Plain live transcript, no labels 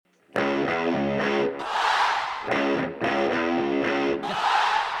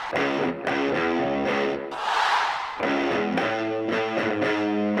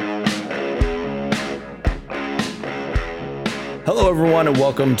everyone, and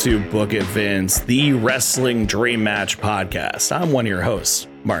welcome to Book It Vince, the Wrestling Dream Match podcast. I'm one of your hosts,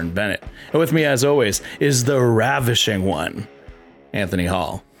 Martin Bennett. And with me, as always, is the ravishing one, Anthony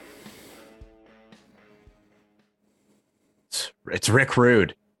Hall. It's Rick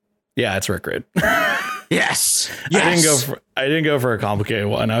Rude. Yeah, it's Rick Rude. Yes. I didn't go for a complicated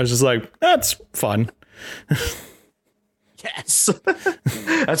one. I was just like, that's fun. Yes.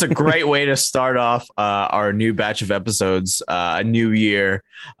 That's a great way to start off our new batch of episodes, a new year,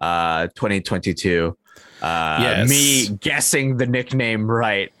 2022. Yes. Me guessing the nickname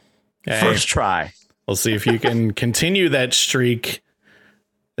right. Hey, first try. We'll see if you can continue that streak.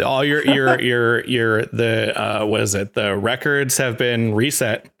 All your what is it? The records have been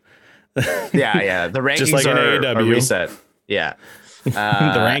reset. Yeah. The rankings Just like in are AEW. reset. Yeah. The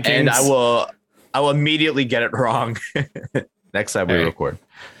rankings. And I will immediately get it wrong next time we record.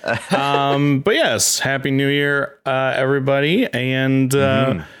 But yes, Happy New Year, everybody. And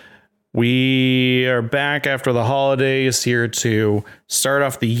we are back after the holidays here to start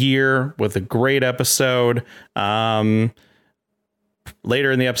off the year with a great episode.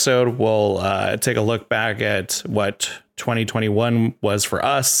 Later in the episode, we'll take a look back at what 2021 was for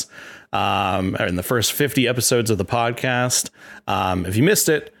us in the first 50 episodes of the podcast. If you missed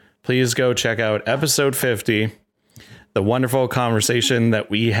it, please go check out episode 50, the wonderful conversation that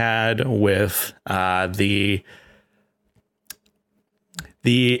we had with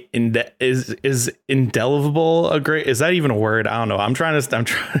is indelible a great, is that even a word? I don't know. I'm trying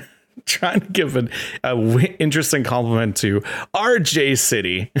to give an interesting compliment to RJ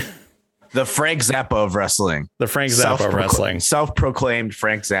City. The Frank Zappa of wrestling. The Frank Zappa of wrestling. Self-proclaimed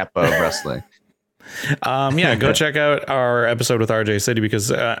Frank Zappa of wrestling. Go check out our episode with RJ City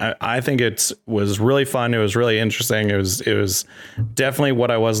because I think it was really fun. It was really interesting. It was definitely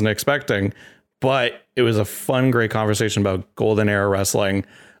what I wasn't expecting, but it was a fun, great conversation about Golden Era wrestling.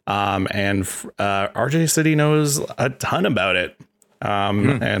 And RJ City knows a ton about it.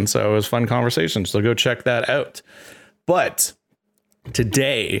 And so it was a fun conversation. So go check that out. But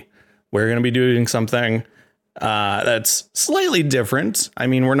today we're going to be doing something that's slightly different. I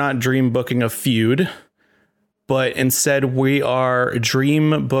mean, we're not dream booking a feud, but instead we are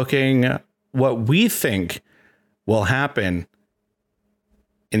dream booking what we think will happen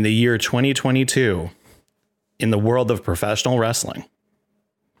in the year 2022 in the world of professional wrestling.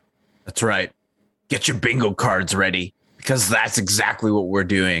 That's right. Get your bingo cards ready because that's exactly what we're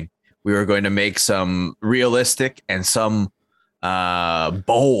doing. We are going to make some realistic and some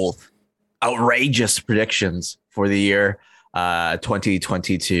bold, outrageous predictions for the year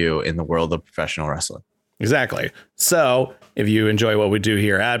 2022 in the world of professional wrestling. Exactly. So if you enjoy what we do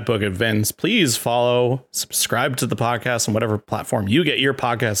here at Book It Vince, please follow, subscribe to the podcast on whatever platform you get your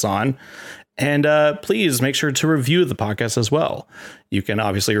podcasts on. And please make sure to review the podcast as well. You can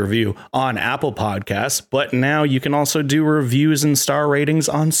obviously review on Apple Podcasts, but now you can also do reviews and star ratings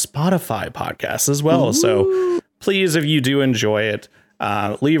on Spotify podcasts as well. Ooh. So please, if you do enjoy it,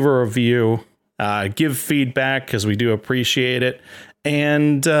 leave a review, give feedback because we do appreciate it.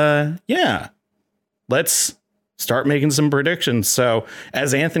 And let's start making some predictions. So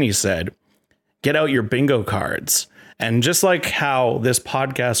as Anthony said, get out your bingo cards. And just like how this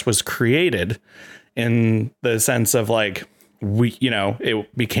podcast was created in the sense of like,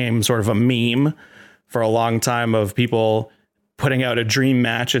 it became sort of a meme for a long time of people putting out a dream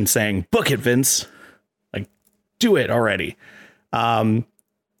match and saying, book it, Vince, like do it already.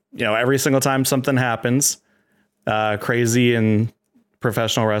 Every single time something happens crazy in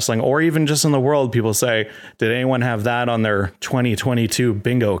professional wrestling or even just in the world, people say, did anyone have that on their 2022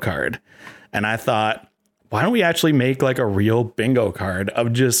 bingo card? And I thought, why don't we actually make like a real bingo card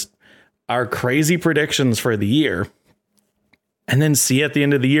of just our crazy predictions for the year and then see at the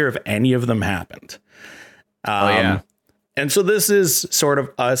end of the year if any of them happened. And so this is sort of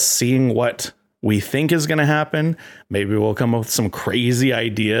us seeing what we think is going to happen. Maybe we'll come up with some crazy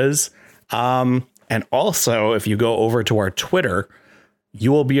ideas. And also, if you go over to our Twitter,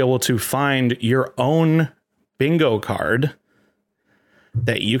 you will be able to find your own bingo card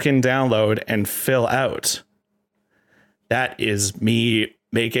that you can download and fill out. That is me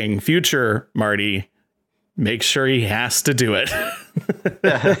making future Marty make sure he has to do it.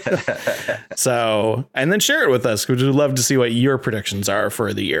 So, and then share it with us. We'd love to see what your predictions are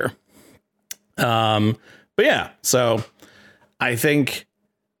for the year. But yeah, so I think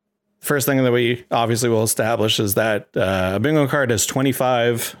first thing that we obviously will establish is that a bingo card has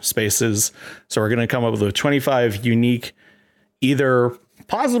 25 spaces. So we're going to come up with 25 unique, either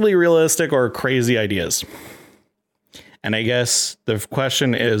possibly realistic or crazy ideas. And I guess the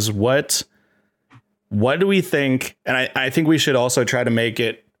question is, what what do we think? And I think we should also try to make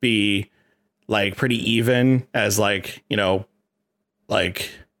it be like pretty even, as like, you know,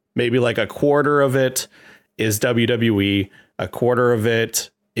 like maybe like a quarter of it is WWE, a quarter of it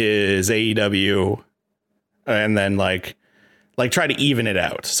is AEW, and then like try to even it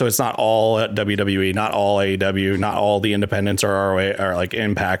out. So it's not all WWE, not all AEW, not all the independents or ROH or like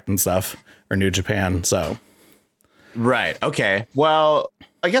Impact and stuff or New Japan. So. Right. Okay. Well,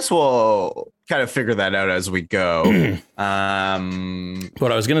 I guess we'll kind of figure that out as we go. What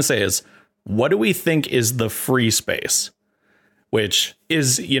I was going to say is, what do we think is the free space? Which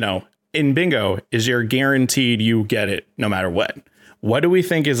is, you know, in bingo is you're guaranteed you get it no matter what. What do we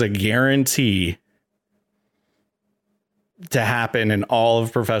think is a guarantee to happen in all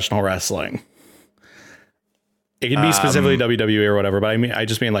of professional wrestling? It can be specifically WWE or whatever, but I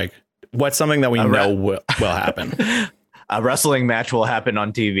just mean like, what's something that we know will happen? A wrestling match will happen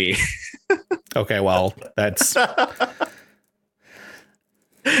on TV. Okay, well, that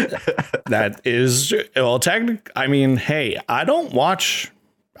is, well, I mean, hey, I don't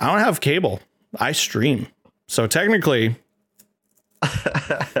have cable. I stream. So technically,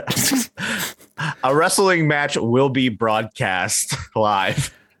 a wrestling match will be broadcast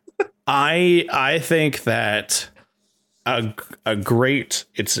live. I think that a great,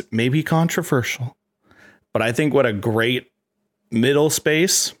 it's maybe controversial, but I think what a great middle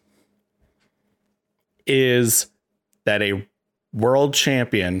space is that a world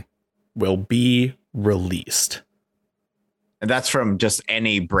champion will be released. And that's from just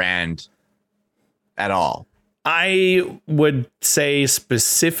any brand at all. I would say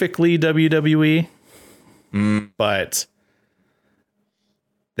specifically WWE, but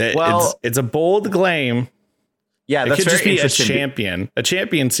it's a bold claim. Yeah, it could just be a champion. A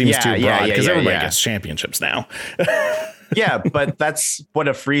champion seems too broad because everybody gets championships now. Yeah, but that's what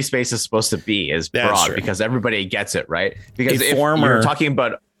a free space is supposed to be, is broad, because everybody gets it, right? Because if you're talking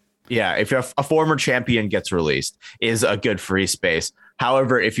about, if you're a former champion gets released, is a good free space.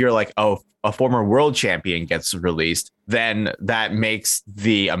 However, if you're like, oh, a former world champion gets released, then that makes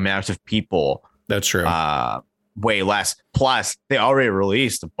the amount of people that's true way less. Plus, they already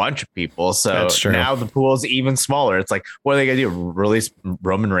released a bunch of people, so now the pool is even smaller. It's like, what are they gonna do? Release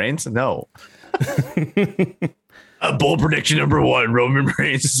Roman Reigns? No. A bold prediction number 1: Roman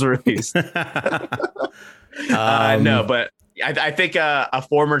Reigns is released. No, but I think a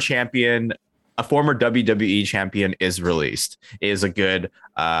former champion, a former WWE champion is released, is a good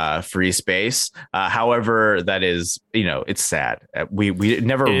free space. However, that is, it's sad. We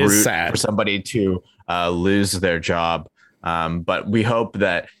never root for somebody to lose their job. But we hope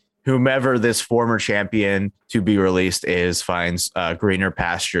that whomever this former champion to be released finds greener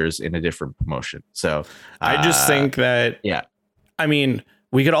pastures in a different promotion. So I just think that, I mean,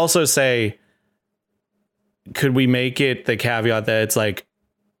 we could also say, could we make it the caveat that it's like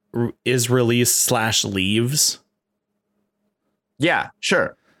is released / leaves? Yeah,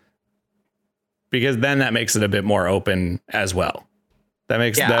 sure. Because then that makes it a bit more open as well. That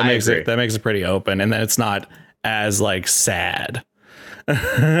makes it pretty open, and then it's not as like sad. That's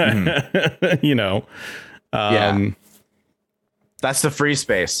the free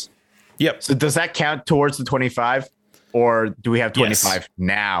space. Yep. So does that count towards the 25, or do we have 25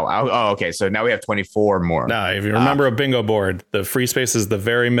 now? Oh, okay. So now we have 24 more. No, if you remember a bingo board, the free space is the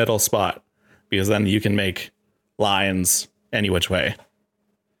very middle spot, because then you can make lines any which way.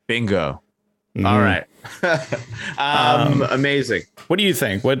 Bingo. All right. Amazing. What do you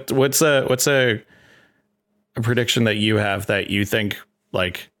think? What's a prediction that you have that you think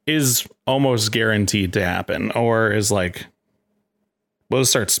like is almost guaranteed to happen, or is like, we'll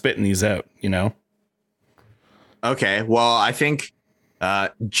start spitting these out, Okay, well, I think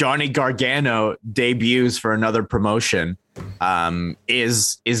Johnny Gargano debuts for another promotion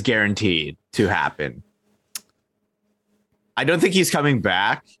is guaranteed to happen. I don't think he's coming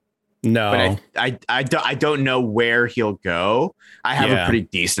back. No, but I don't know where he'll go. I have a pretty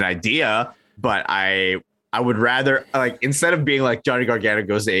decent idea, but I would rather, like, instead of being like Johnny Gargano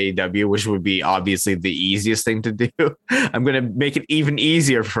goes to AEW, which would be obviously the easiest thing to do, I'm going to make it even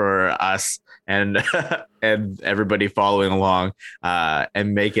easier for us and everybody following along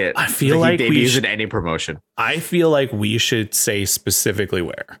and make it. I feel like he debuts in any promotion. I feel like we should say specifically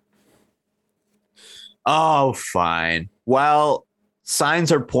where. Oh, fine. Well,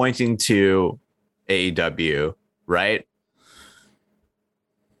 signs are pointing to AEW, right?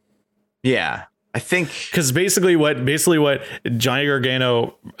 Yeah. I think because basically what Johnny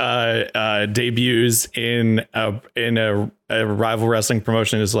Gargano debuts in a rival wrestling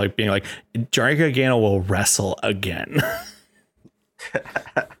promotion is like being like, Johnny Gargano will wrestle again.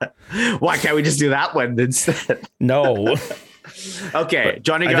 Why can't we just do that one instead? No. Okay,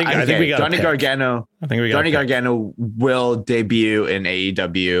 Johnny. I think we got Johnny Gargano. I think we got Johnny Gargano will debut in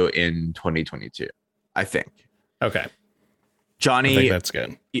AEW in 2022. I think. Okay. Johnny. I think that's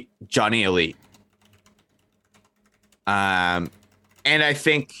good. Johnny Elite. And I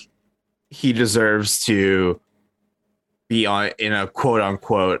think he deserves to be in a quote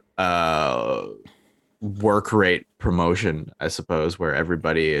unquote work rate promotion, I suppose, where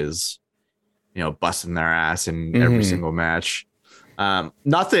everybody is, busting their ass in every single match.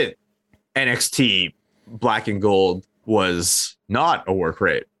 Not that NXT Black and Gold was not a work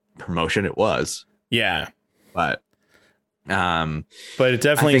rate promotion. It was. Yeah. But it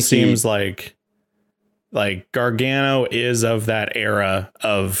definitely seems like Gargano is of that era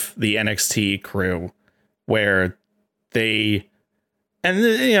of the NXT crew where this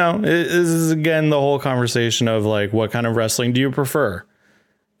is again the whole conversation of like, what kind of wrestling do you prefer?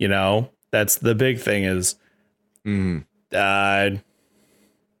 That's the big thing is, do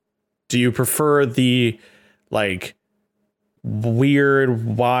you prefer the like weird,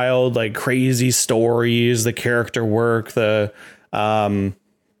 wild, like crazy stories, the character work, the kind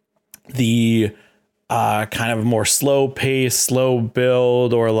of more slow pace, slow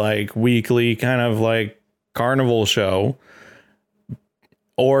build, or like weekly kind of like carnival show?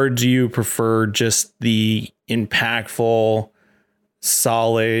 Or do you prefer just the impactful,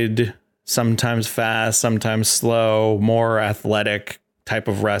 solid, sometimes fast, sometimes slow, more athletic type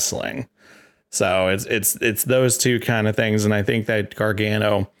of wrestling? So it's those two kind of things. And I think that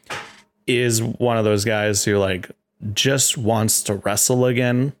Gargano is one of those guys who like just wants to wrestle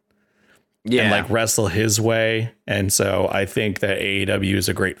again. Yeah. And like wrestle his way. And so I think that AEW is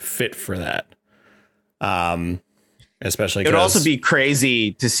a great fit for that. Especially, it would also be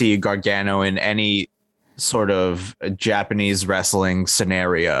crazy to see Gargano in any sort of Japanese wrestling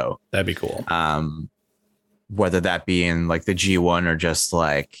scenario. That'd be cool. Whether that be in like the G1 or just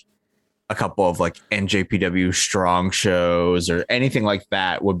like a couple of like NJPW strong shows or anything like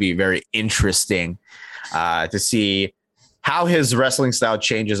that would be very interesting to see how his wrestling style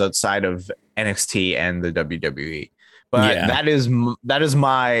changes outside of NXT and the WWE. But that is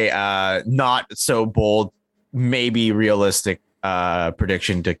my not so bold, maybe realistic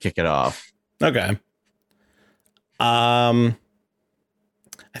prediction to kick it off. Okay. I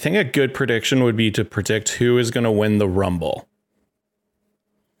think a good prediction would be to predict who is going to win the Rumble.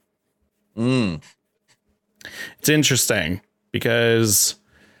 It's interesting because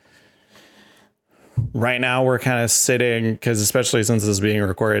right now we're kind of sitting, because especially since this is being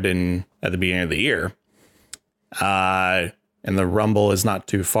recorded at the beginning of the year, and the Rumble is not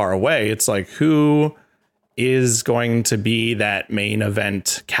too far away. It's like, who is going to be that main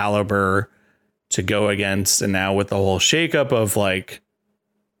event caliber to go against? And now with the whole shakeup of like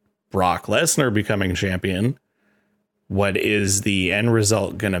Brock Lesnar becoming champion, what is the end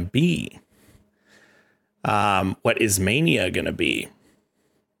result going to be? What is Mania going to be?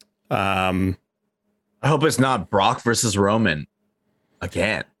 I hope it's not Brock versus Roman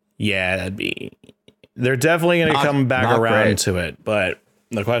again. Yeah, they're definitely going to come back around to it. But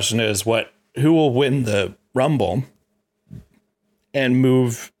the question is, who will win the Rumble and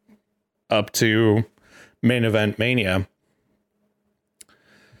move up to main event Mania?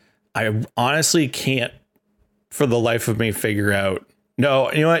 I honestly can't for the life of me figure out.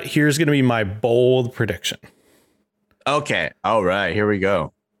 No, you know what? Here's going to be my bold prediction. Okay. All right. Here we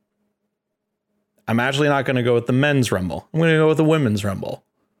go. I'm actually not going to go with the men's Rumble. I'm going to go with the women's Rumble.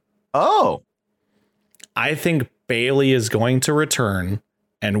 Oh. I think Bayley is going to return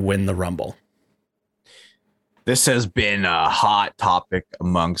and win the Rumble. This has been a hot topic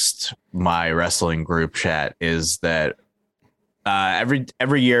amongst my wrestling group chat, is that every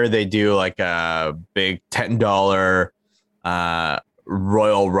year they do like a big $10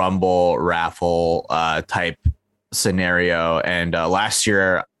 Royal Rumble raffle type scenario. And last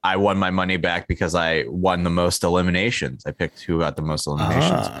year I won my money back because I won the most eliminations. I picked who got the most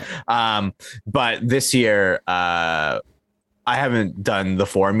eliminations. But this year I haven't done the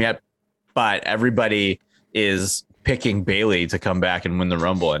form yet, but everybody is picking Bayley to come back and win the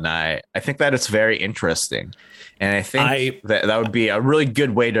Rumble. And I think that it's very interesting. And I think that would be a really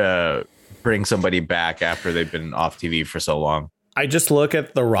good way to bring somebody back after they've been off TV for so long. I just look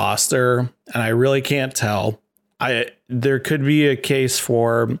at the roster and I really can't tell. There could be a case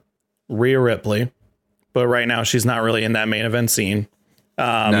for Rhea Ripley, but right now she's not really in that main event scene.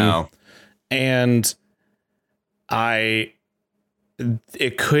 No. And it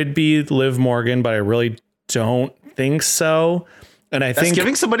could be Liv Morgan, but I really don't think so. And I think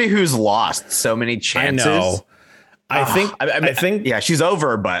giving somebody who's lost so many chances. I know. I think yeah, she's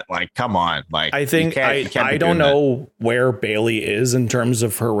over, but like, come on, like, I think you can't I be don't doing that. know where Bailey is in terms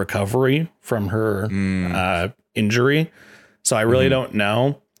of her recovery from her injury, so I really don't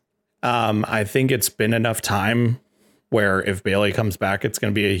know. I think it's been enough time where if Bailey comes back, it's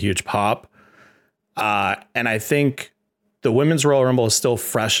going to be a huge pop. And I think the Women's Royal Rumble is still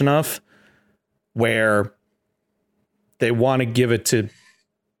fresh enough where they want to give it to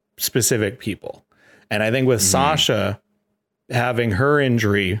specific people. And I think with Sasha having her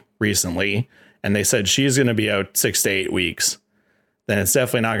injury recently, and they said she's going to be out 6 to 8 weeks, then it's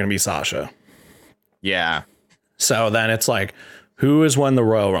definitely not going to be Sasha. Yeah. So then it's like, who has won the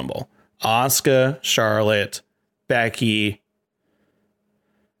Royal Rumble? Asuka, Charlotte, Becky,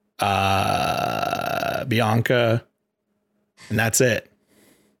 Bianca, and that's it.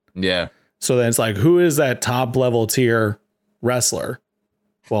 Yeah. So then it's like, who is that top level tier wrestler?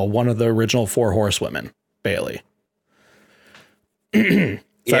 Well, one of the original 4 horsewomen, Bailey. You're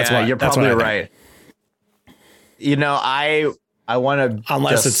probably right. You know, I want to,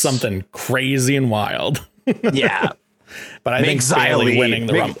 unless it's something crazy and wild. Yeah. But I think Bailey winning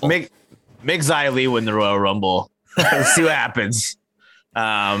the Rumble. Make Xia Li win the Royal Rumble. Let's see what happens.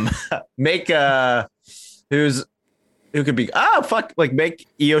 Make who could be make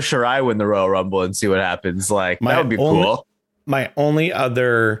Io Shirai win the Royal Rumble and see what happens. Like, that would be cool. My only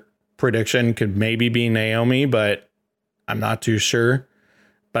other prediction could maybe be Naomi, but I'm not too sure.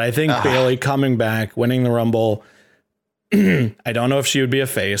 But I think Bailey coming back, winning the Rumble. I don't know if she would be a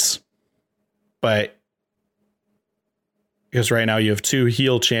face, but because right now you have 2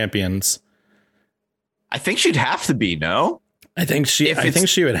 heel champions. I think she'd have to be, no? I think she would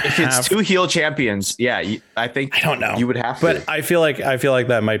have. If it's 2 heel champions, yeah, I think I don't know. You would have to. But I feel like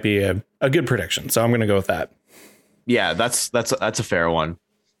that might be a good prediction. So I'm going to go with that. Yeah, that's a fair one.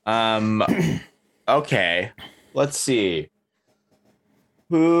 Okay. Let's see.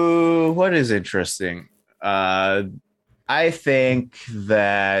 What is interesting? I think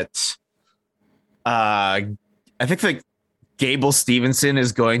that Gable Stevenson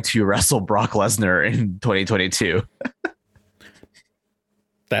is going to wrestle Brock Lesnar in 2022.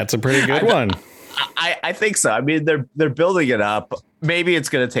 That's a pretty good one. I think so. I mean, they're building it up. Maybe it's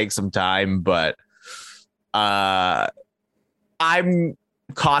going to take some time, but I'm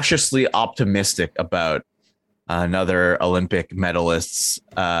cautiously optimistic about another Olympic medalists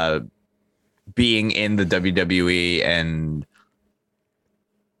being in the WWE, and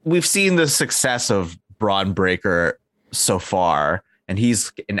we've seen the success of Braun Breaker so far, and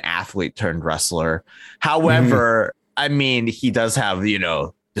he's an athlete turned wrestler. However, I mean, he does have,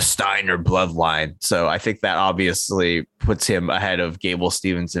 the Steiner bloodline. So I think that obviously puts him ahead of Gable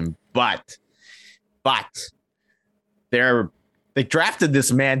Stevenson. But they drafted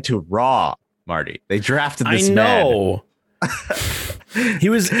this man to Raw, Marty. They drafted this man. He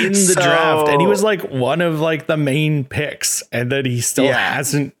was in the draft, and he was like one of like the main picks, and then he still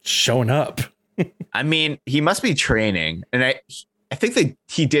hasn't shown up. I mean, he must be training, and I think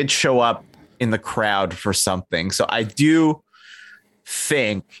he did show up in the crowd for something. So I do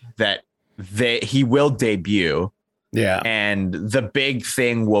think that he will debut. Yeah. And the big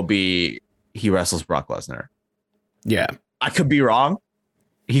thing will be he wrestles Brock Lesnar. Yeah. I could be wrong.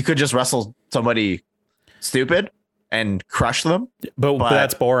 He could just wrestle somebody stupid and crush them. But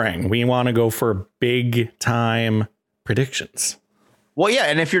that's boring. We want to go for big time predictions. Well, yeah.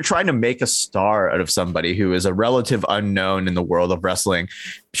 And if you're trying to make a star out of somebody who is a relative unknown in the world of wrestling,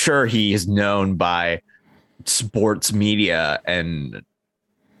 sure, he is known by sports media and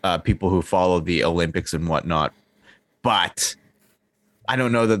people who follow the Olympics and whatnot. But I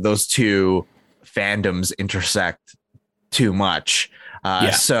don't know that those two fandoms intersect too much.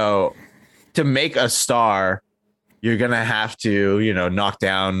 So to make a star, you're going to have to, knock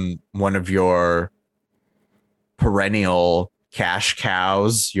down one of your perennial cash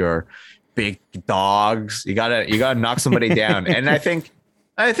cows, your big dogs. You gotta knock somebody down. And I think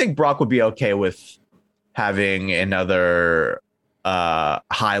Brock would be okay with having another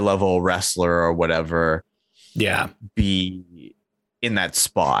high level wrestler or whatever be in that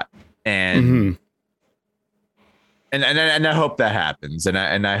spot. And and I hope that happens. And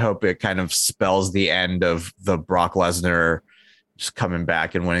I hope it kind of spells the end of the Brock Lesnar just coming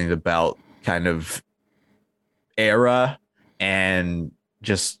back and winning the belt kind of era, and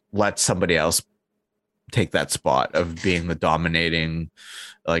just let somebody else take that spot of being the dominating,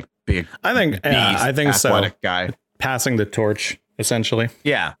 like, big. I think athletic guy, passing the torch essentially.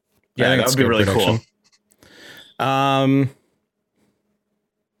 Yeah, that would be really cool.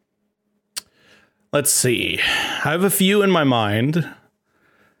 Let's see. I have a few in my mind.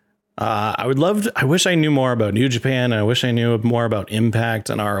 I wish I knew more about New Japan. And I wish I knew more about Impact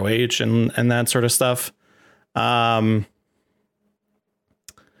and ROH and that sort of stuff. I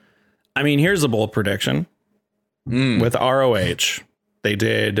mean, here's a bold prediction. With ROH, they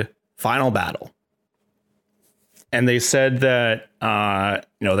did Final Battle. And they said that,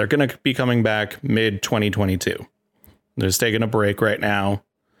 they're going to be coming back mid 2022. They're just taking a break right now.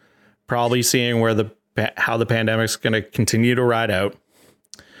 Probably seeing how the pandemic's going to continue to ride out.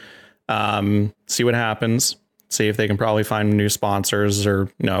 See what happens. See if they can probably find new sponsors or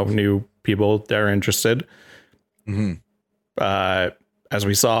new people that are interested. As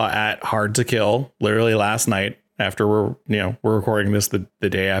we saw at Hard to Kill, literally last night, after we're recording this the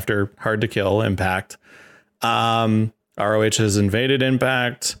day after Hard to Kill Impact. ROH has invaded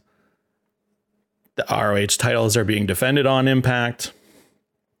Impact. The ROH titles are being defended on Impact.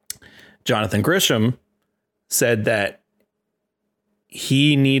 Jonathan Gresham said that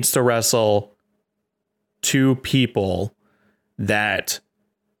he needs to wrestle two people that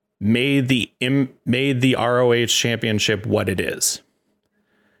made the ROH championship what it is.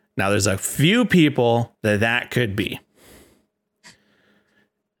 Now, there's a few people that could be.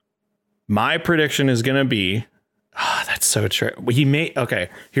 My prediction is going to be, that's so true.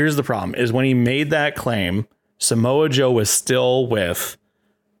 Here's the problem is when he made that claim, Samoa Joe was still with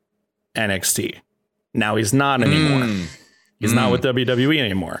NXT. Now he's not anymore. He's not with WWE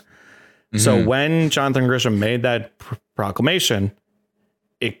anymore. So when Jonathan Gresham made that proclamation,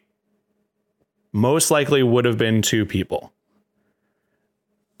 it most likely would have been two people.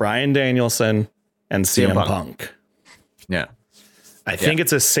 Bryan Danielson and CM Punk. Yeah. I think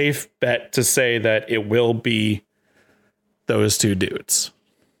it's a safe bet to say that it will be those two dudes.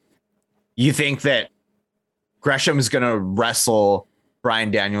 You think that Gresham is going to wrestle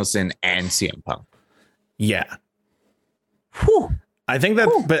Bryan Danielson and CM Punk? Yeah. Whew. I think that,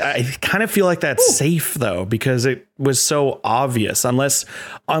 but I kind of feel like that's safe though, because it was so obvious, unless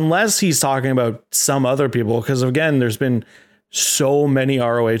he's talking about some other people. Because again, there's been so many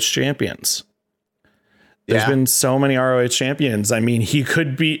ROH champions. There's been so many ROH champions. I mean, he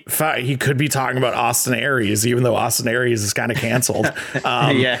could be talking about Austin Aries, even though Austin Aries is kind of canceled. He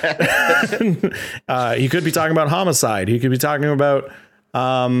could be talking about Homicide. He could be talking about,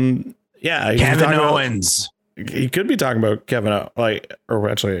 Kevin Owens. He could be talking about Kevin, or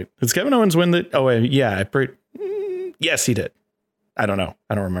actually, does Kevin Owens win the? Oh, yeah. Yes, he did. I don't know.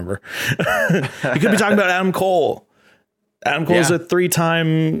 I don't remember. He could be talking about Adam Cole. Adam Cole is a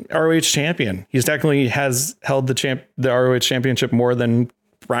 3-time ROH champion. He's technically has held the ROH championship more than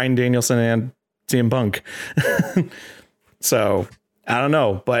Bryan Danielson and CM Punk. So I don't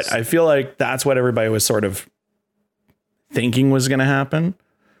know, but I feel like that's what everybody was sort of thinking was going to happen.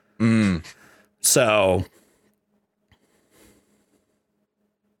 So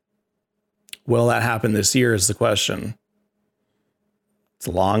will that happen this year is the question. It's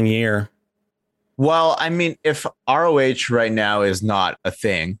a long year. Well, I mean, if ROH right now is not a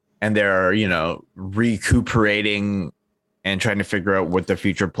thing and they're, recuperating and trying to figure out what the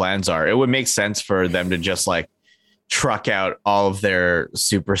future plans are, it would make sense for them to just truck out all of their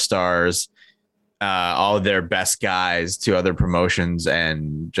superstars, all of their best guys to other promotions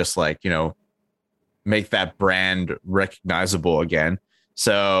and just make that brand recognizable again.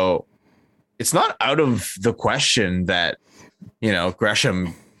 So it's not out of the question that,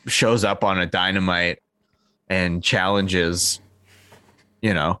 Gresham shows up on a Dynamite and challenges,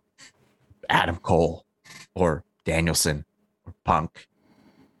 Adam Cole or Danielson or Punk.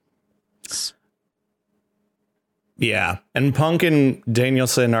 Yeah. And Punk and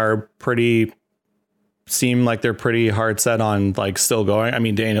Danielson seem like they're pretty hard set on still going. I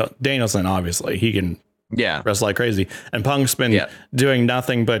mean, Danielson, obviously he can wrestle like crazy, and Punk's been doing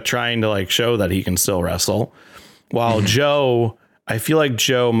nothing but trying to show that he can still wrestle, while Joe, I feel like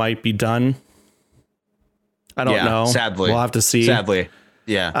Joe might be done. I don't know. Sadly, we'll have to see. Sadly.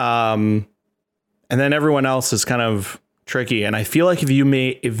 Yeah. And then everyone else is kind of tricky. And I feel like if you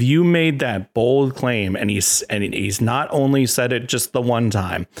made that bold claim, and he's not only said it just the one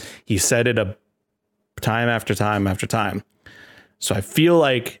time, he said it a time after time after time. So I feel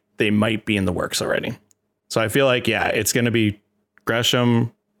like they might be in the works already. So I feel like, it's going to be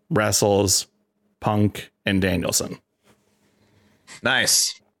Gresham wrestles Punk and Danielson.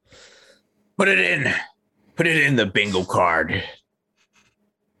 Nice. Put it in the bingo card.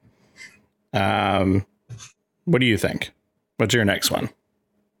 What do you think? What's your next one?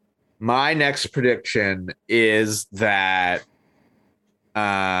 My next prediction is that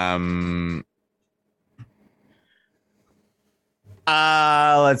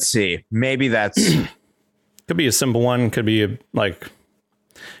let's see. Maybe that's could be a simple one, could be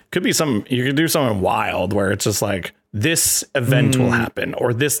could be some, you could do something wild where it's just like this event will happen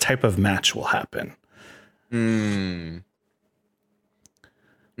or this type of match will happen.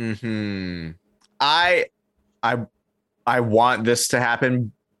 I want this to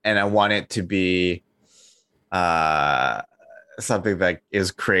happen, and I want it to be something that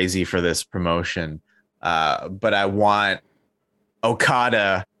is crazy for this promotion. But I want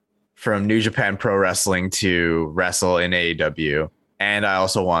Okada from New Japan Pro Wrestling to wrestle in AEW. And I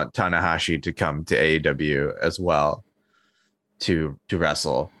also want Tanahashi to come to AEW as well to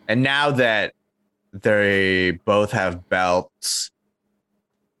wrestle. And now that they both have belts,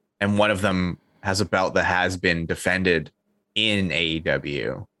 and one of them has a belt that has been defended in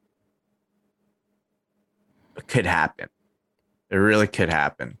AEW, it could happen. It really could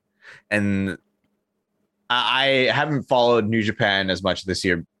happen. And I haven't followed New Japan as much this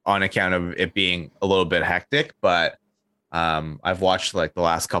year on account of it being a little bit hectic, but I've watched like the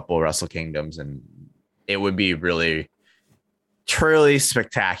last couple of Wrestle Kingdoms, and it would be really, truly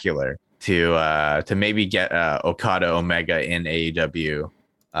spectacular to maybe get Okada Omega in AEW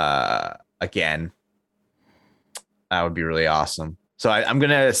again. That would be really awesome. So I'm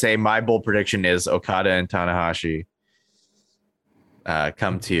gonna say my bold prediction is Okada and Tanahashi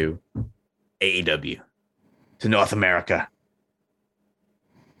come to AEW, to North America.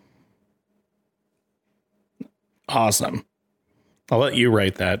 Awesome. I'll let you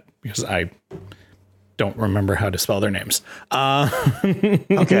write that because I don't remember how to spell their names. Okay.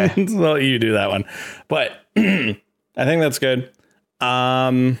 So I'll let you do that one. But I think that's good.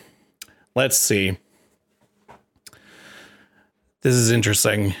 Let's see. This is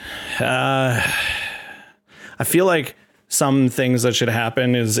interesting. I feel like some things that should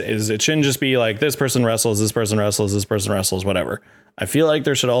happen is it shouldn't just be like this person wrestles, this person wrestles, this person wrestles, whatever. I feel like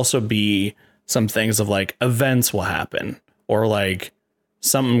there should also be some things of like events will happen or like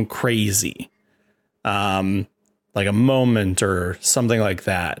something crazy, like a moment or something like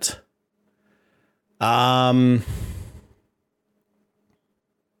that. I'm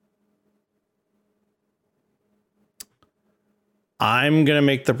going to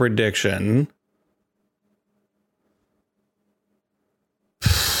make the prediction.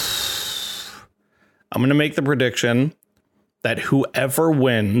 I'm going to make the prediction that whoever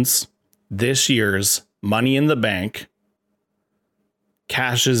wins this year's Money in the Bank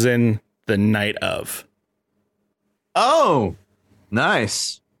cashes in the night of. Oh,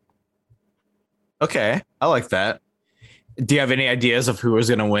 nice. Okay, I like that. Do you have any ideas of who is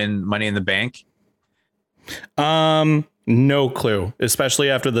going to win Money in the Bank? No clue, especially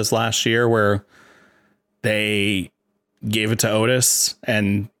after this last year where they gave it to Otis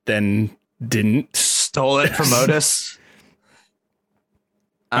and then didn't. Stole it from Otis.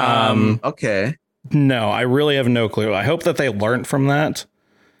 Okay. No, I really have no clue. I hope that they learned from that.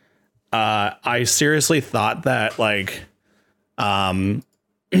 I seriously thought that like, I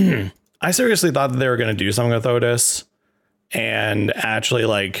seriously thought that they were going to do something with Otis, and actually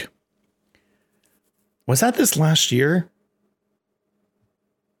like, was that this last year?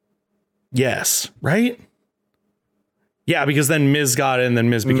 Yes. Right. Yeah. Because then Miz got it and then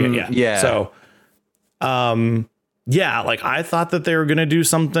Miz became, yeah. So, yeah, like I thought that they were going to do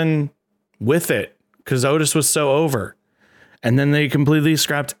something with it because Otis was so over. And then they completely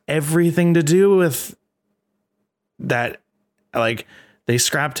scrapped everything to do with that. Like they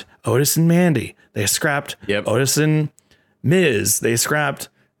scrapped Otis and Mandy. They scrapped Otis and Miz. They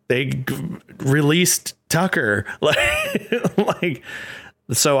released Tucker. Like,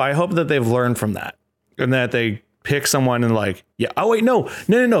 so I hope that they've learned from that and that they pick someone and like, yeah. Oh wait, no.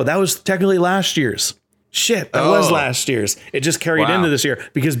 That was technically last year's. Shit, that was last year's. It just carried into this year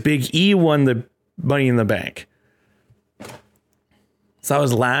because Big E won the Money in the Bank. So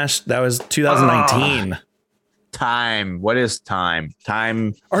that was 2019. Time. What is time?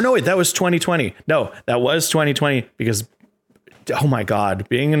 Time. Or no, wait, that was 2020. No, that was 2020 because, oh my God,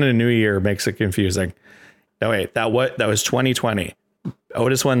 being in a new year makes it confusing. No, wait, that was 2020.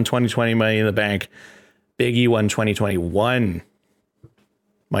 Otis won 2020 Money in the Bank. Big E won 2021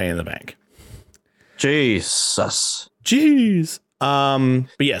 Money in the Bank. Jesus. Jeez.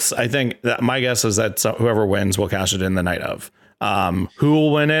 But yes, I think that my guess is that whoever wins will cash it in the night of. Who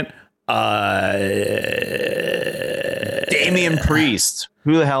will win it? Damian Priest.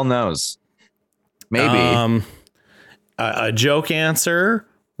 Who the hell knows? Maybe. A joke answer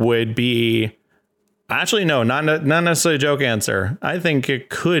would be actually no, not necessarily a joke answer. I think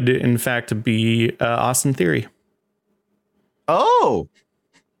it could in fact be Austin Theory. Oh.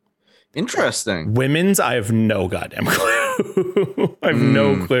 Interesting. Women's, I have no goddamn clue. I have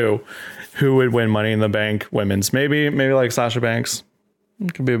no clue who would win Money in the Bank. Women's, maybe like Sasha Banks.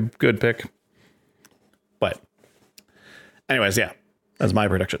 It could be a good pick. But anyways, yeah, that's my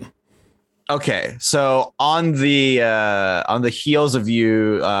prediction. Okay, so on the heels of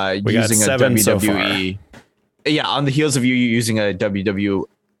you We got using a 7 so WWE, yeah, on the heels of you using a WWE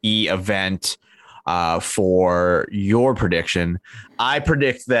event for your prediction, I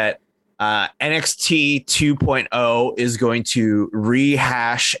predict that NXT 2.0 is going to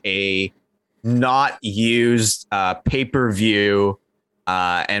rehash a not used pay-per-view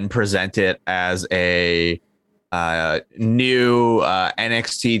and present it as a new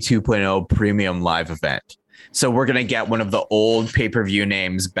NXT 2.0 premium live event. So we're going to get one of the old pay-per-view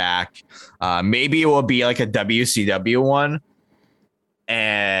names back. Maybe it will be like a WCW one,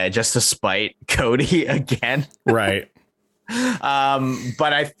 and just to spite Cody again. Right.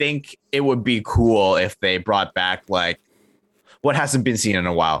 But I think it would be cool if they brought back like what hasn't been seen in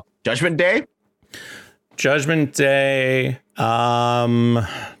a while. Judgment Day.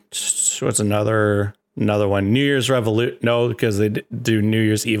 What's another one? New Year's Revolution. No, because they do New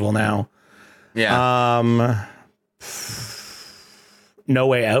Year's Evil now. Yeah. No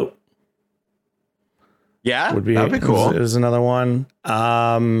Way Out. Yeah, Would be, that'd be cool. Is another one.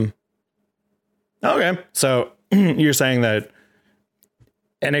 Okay, so you're saying that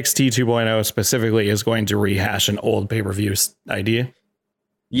NXT 2.0 specifically is going to rehash an old pay-per-view idea?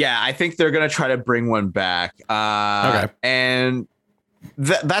 Yeah, I think they're gonna try to bring one back. Okay, and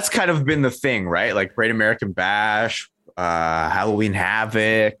that's kind of been the thing, right? Like Great American Bash, Halloween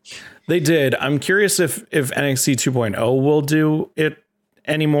Havoc. They did. I'm curious if NXT 2.0 will do it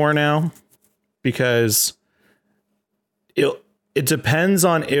anymore now, because it depends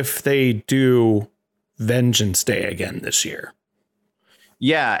on if they do Vengeance Day again this year.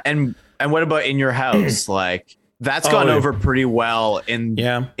 Yeah, and what about In Your House? Like that's gone over pretty well in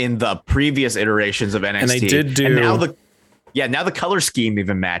the previous iterations of NXT. And they did do, and now the color scheme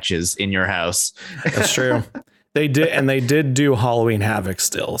even matches In Your House. That's true. They did do Halloween Havoc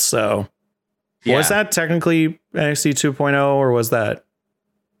still. So was that technically NXT 2.0 or was that?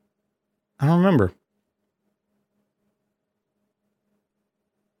 I don't remember.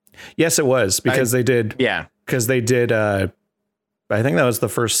 Yes, it was, because they did. Yeah. Because they did. I think that was the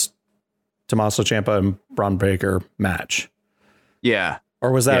first Tommaso Ciampa and Braun Breaker match. Yeah.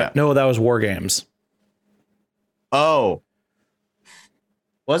 Or was that? Yeah. No, that was War Games. Oh.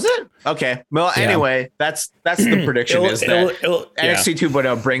 Was it? Okay. Well, anyway, that's the prediction is that NXT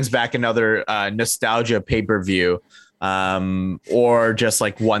 2.0 brings back another nostalgia pay-per-view, or just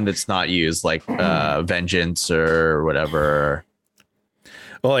like one that's not used, like Vengeance or whatever.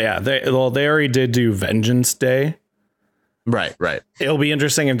 Well, yeah, they already did do Vengeance Day. Right. It'll be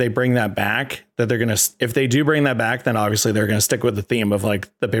interesting if they bring that back. If they do bring that back, then obviously they're gonna stick with the theme of like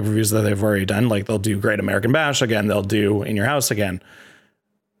the pay-per-views that they've already done. Like they'll do Great American Bash again. They'll do In Your House again.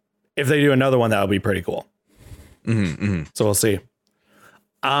 If they do another one, that would be pretty cool. Mm-hmm. So we'll see.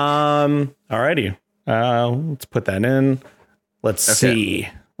 Alrighty. Let's put that in. Let's see.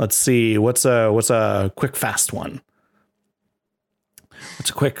 What's a quick fast one?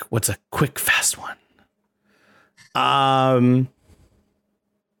 What's a quick fast one?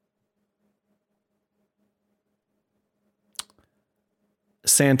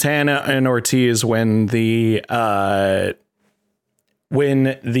 Santana and Ortiz win the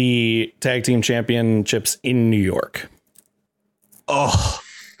tag team championships in New York. Oh,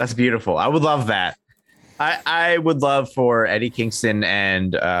 that's beautiful. I would love that. I would love for Eddie Kingston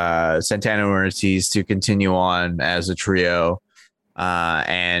and Santana and Ortiz to continue on as a trio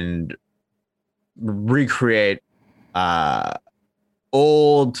and recreate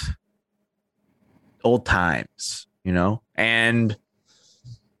old times, you know? And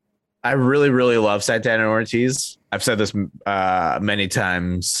I really, really love Santana and Ortiz. I've said this many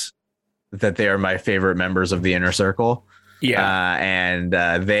times that they are my favorite members of the Inner Circle. Yeah. And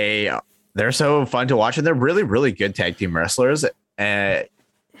they're so fun to watch, and they're really, really good tag team wrestlers. And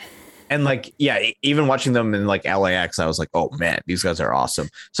like, yeah, even watching them in like LAX, I was like, oh man, these guys are awesome.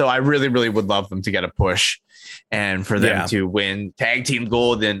 So I really, really would love them to get a push and for them to win tag team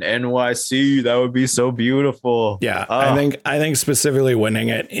gold in NYC. That would be so beautiful. Yeah. I think specifically winning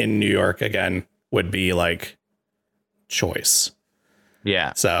it in New York again would be like choice.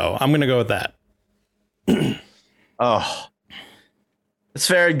 Yeah. So I'm going to go with that. Oh, it's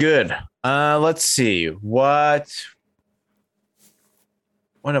very good. Let's see. What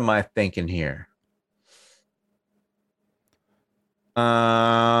am I thinking here?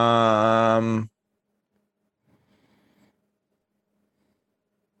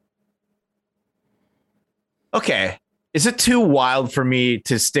 Okay. Is it too wild for me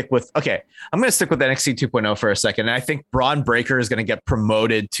to stick with? Okay, I'm going to stick with NXT 2.0 for a second. And I think Braun Breaker is going to get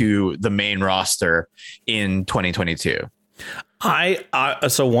promoted to the main roster in 2022.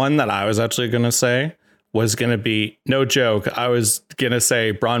 So one that I was actually going to say was going to be, no joke, I was going to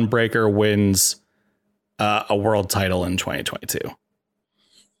say Braun Breaker wins a world title in 2022.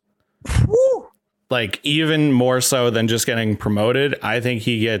 Woo! Like even more so than just getting promoted. I think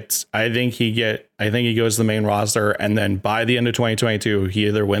he goes to the main roster, and then by the end of 2022, he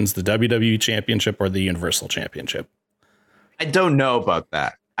either wins the WWE Championship or the Universal Championship. I don't know about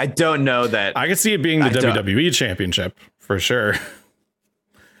that. I don't know that. I can see it being the WWE Championship for sure.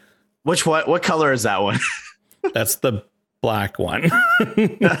 What color is that one? That's the black one.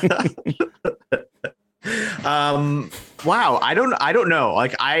 Wow. I don't know.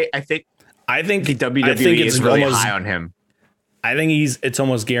 Like I think the WWE is really high on him. I think it's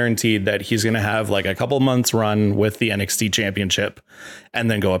almost guaranteed that he's going to have like a couple months run with the NXT Championship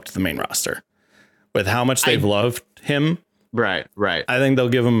and then go up to the main roster. With how much they've loved him. Right. I think they'll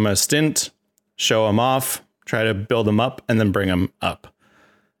give him a stint, show him off, try to build him up, and then bring him up.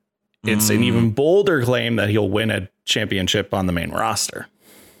 It's an even bolder claim that he'll win a championship on the main roster.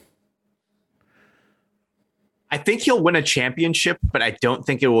 I think he'll win a championship, but I don't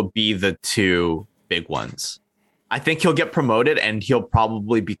think it will be the two big ones. I think he'll get promoted and he'll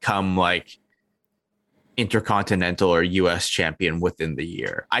probably become like Intercontinental or US champion within the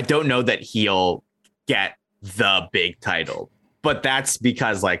year. I don't know that he'll get the big title, but that's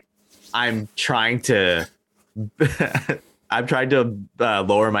because like I'm trying to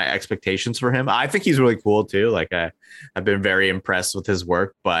lower my expectations for him. I think he's really cool too. Like I've been very impressed with his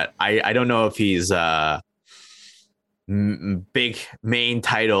work, but I don't know if he's big main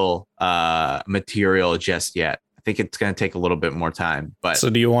title material just yet. I think it's going to take a little bit more time. But so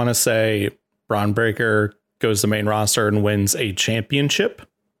do you want to say Braun Breaker goes to the main roster and wins a championship?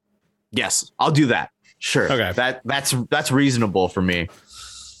 Yes, I'll do that. Sure. Okay. That's reasonable for me.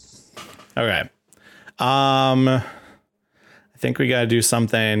 Okay. I think we got to do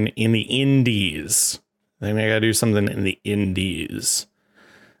something in the indies.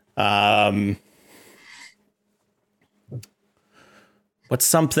 What's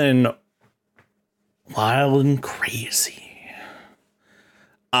something wild and crazy?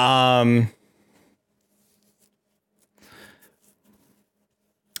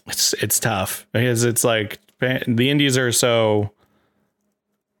 It's tough because it's like the indies are so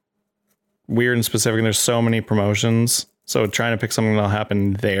weird and specific, and there's so many promotions. So trying to pick something that'll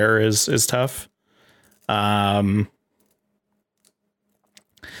happen there is tough. And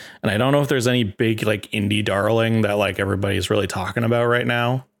I don't know if there's any big like indie darling that like everybody's really talking about right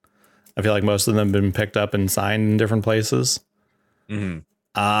now. I feel like most of them have been picked up and signed in different places. Mm-hmm.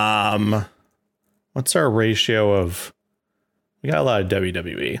 What's our ratio of? We got a lot of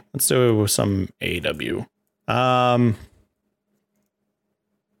WWE. Let's do some AEW.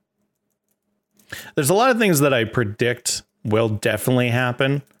 There's a lot of things that I predict will definitely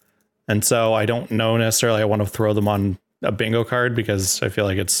happen. And so I don't know necessarily I want to throw them on a bingo card because I feel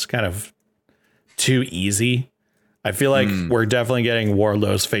like it's kind of too easy. I feel like we're definitely getting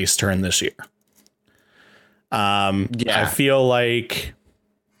Wardlow's face turn this year. I feel like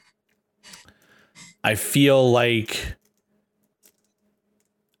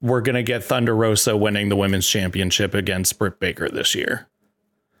we're going to get Thunder Rosa winning the women's championship against Britt Baker this year.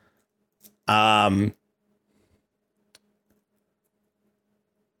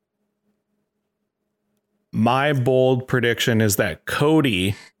 My bold prediction is that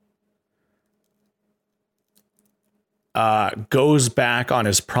Cody goes back on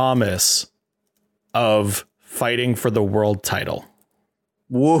his promise of fighting for the world title.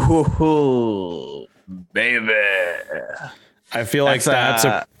 Woohoo, baby. I feel like that's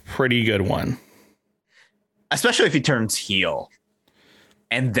a pretty good one. Especially if he turns heel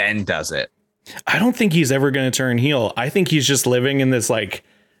and then does it. I don't think he's ever going to turn heel. I think he's just living in this like,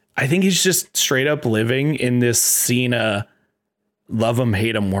 I think he's just straight up living in this Cena love him,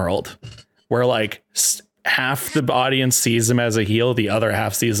 hate him world where like half the audience sees him as a heel, the other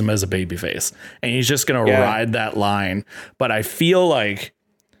half sees him as a babyface, and he's just going to ride that line. But I feel like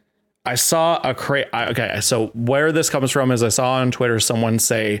I saw okay. So where this comes from is I saw on Twitter someone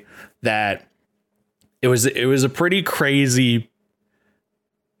say that it was a pretty crazy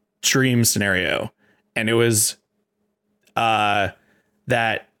dream scenario, and it was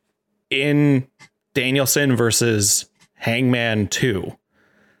that in Danielson versus Hangman 2,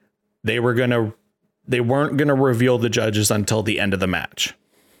 they weren't gonna reveal the judges until the end of the match.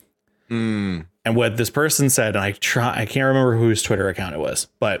 And what this person said, and I can't remember whose Twitter account it was,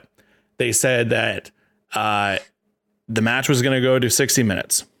 but they said that the match was going to go to 60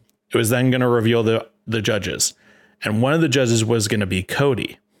 minutes. It was then going to reveal the judges. And one of the judges was going to be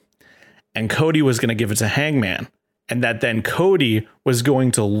Cody. And Cody was going to give it to Hangman. And that then Cody was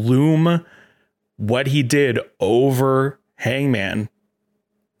going to loom what he did over Hangman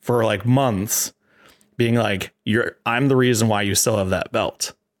for like months, being like, I'm the reason why you still have that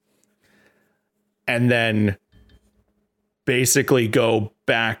belt. And then basically go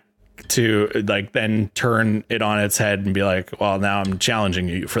back to like, then turn it on its head and be like, well, now I'm challenging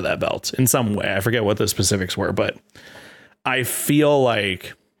you for that belt in some way. I forget what the specifics were, but I feel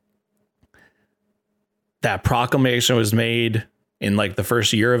like that proclamation was made in like the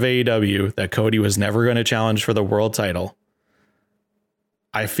first year of AEW that Cody was never going to challenge for the world title.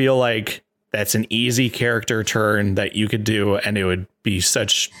 I feel like that's an easy character turn that you could do, and it would be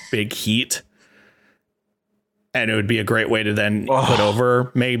such big heat. And it would be a great way to then put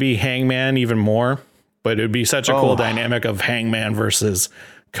over maybe Hangman even more. But it would be such a cool dynamic of Hangman versus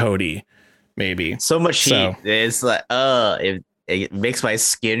Cody, maybe. So much heat. It's like, it makes my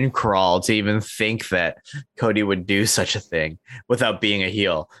skin crawl to even think that Cody would do such a thing without being a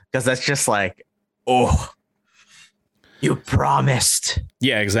heel. Because that's just like, you promised.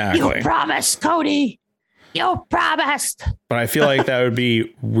 Yeah, exactly. You promised, Cody. You promised. But I feel like that would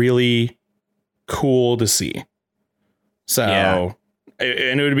be really cool to see. So,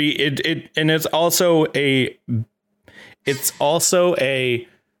 and it would be and it's also a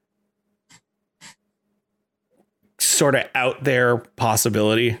sort of out there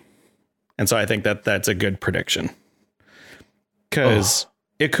possibility. And so I think that that's a good prediction, because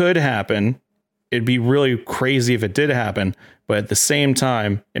it could happen. It'd be really crazy if it did happen, but at the same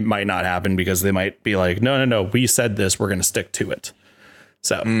time, it might not happen because they might be like, no, we said this, we're going to stick to it.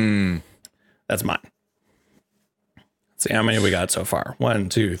 So that's mine. Let's see how many we got so far. 1,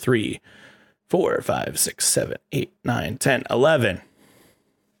 2, 3, 4, 5, 6, 7, 8, 9, 10, 11.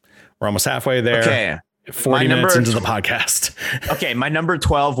 We're almost halfway there. Okay. 40 minutes into the podcast. Okay. My number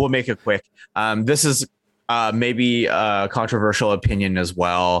 12, we'll make it quick. This is maybe a controversial opinion as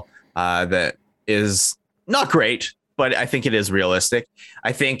well. That is not great, but I think it is realistic.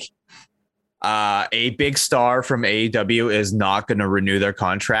 I think a big star from AEW is not going to renew their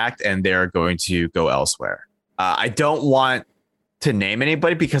contract, and they're going to go elsewhere. I don't want to name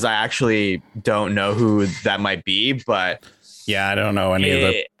anybody because I actually don't know who that might be, but yeah, I don't know any of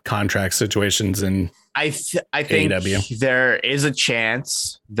the contract situations in I think AEW. There is a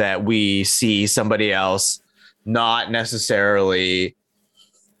chance that we see somebody else not necessarily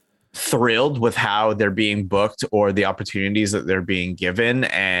thrilled with how they're being booked or the opportunities that they're being given,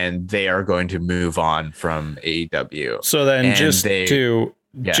 and they are going to move on from AEW. So then just to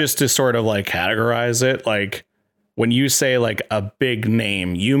sort of like categorize it, like when you say like a big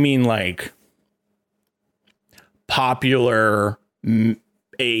name, you mean like popular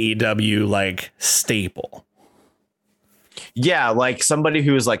AEW like staple. Yeah, like somebody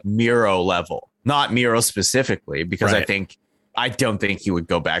who is like Miro level, not Miro specifically, because I don't think he would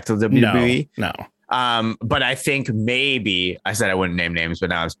go back to the WWE. No. But I think maybe I said I wouldn't name names, but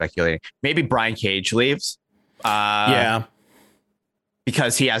now I'm speculating. Maybe Brian Cage leaves. Because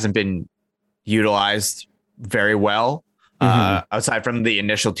he hasn't been utilized very well outside from the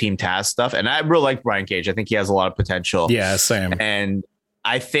initial Team Taz stuff. And I really like Brian Cage. I think he has a lot of potential. Yeah, same. And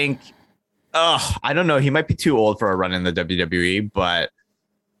I think, I don't know. He might be too old for a run in the WWE, but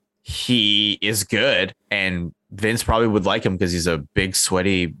he is good. And Vince probably would like him because he's a big,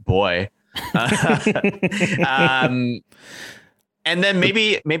 sweaty boy. And then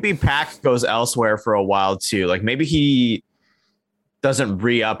maybe Pac goes elsewhere for a while too. Like maybe he doesn't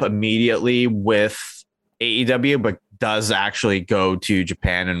re-up immediately with AEW, but does actually go to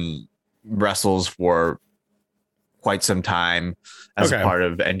Japan and wrestles for quite some time as a part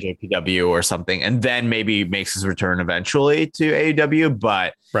of NJPW or something, and then maybe makes his return eventually to AEW.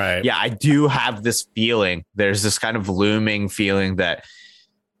 But yeah, I do have this feeling, there's this kind of looming feeling that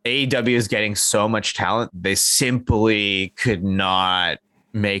AEW is getting so much talent, they simply could not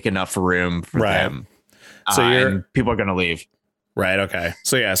make enough room for them. So and people are going to leave. Right. Okay.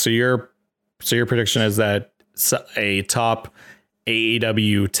 So yeah. So your prediction is that a top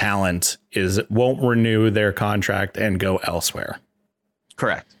AEW talent won't renew their contract and go elsewhere.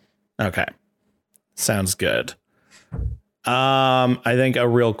 Correct. Okay. Sounds good. I think a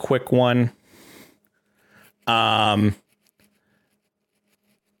real quick one.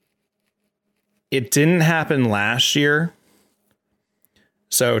 It didn't happen last year.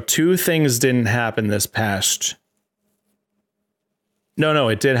 So two things didn't happen this past. No,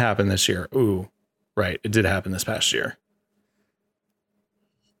 it did happen this year. Ooh, right. It did happen this past year.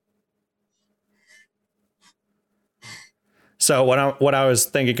 So what I was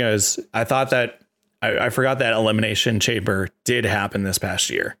thinking is I thought that I forgot that Elimination Chamber did happen this past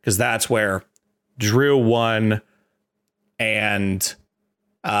year, because that's where Drew won, and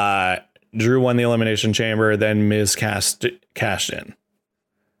Drew won the Elimination Chamber. Then Miz cashed in.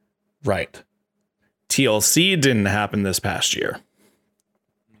 Right. TLC didn't happen this past year.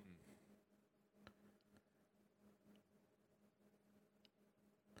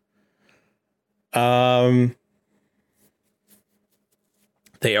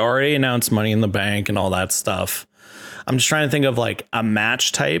 They already announced Money in the Bank and all that stuff. I'm just trying to think of like a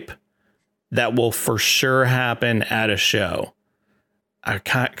match type that will for sure happen at a show.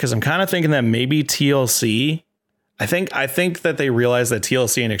 Because I'm kind of thinking that maybe TLC. I think that they realize that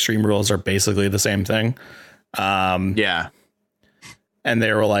TLC and Extreme Rules are basically the same thing. Yeah. And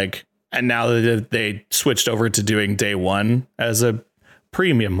they were like, and now that they switched over to doing day one as a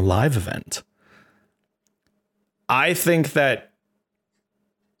premium live event. I think it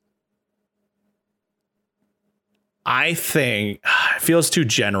feels too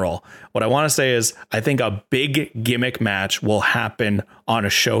general. What I want to say is I think a big gimmick match will happen on a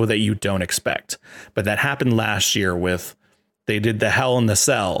show that you don't expect. But that happened last year they did the Hell in the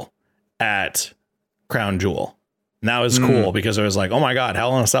Cell at Crown Jewel. And that was cool because it was like, oh my God,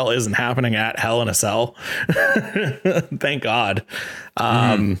 Hell in a Cell isn't happening at Hell in a Cell. Thank God.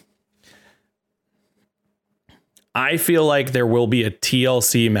 I feel like there will be a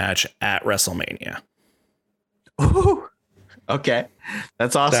TLC match at WrestleMania. Ooh, okay.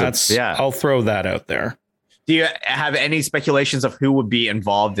 That's awesome. Yeah. I'll throw that out there. Do you have any speculations of who would be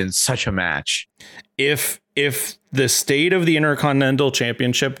involved in such a match? If the state of the Intercontinental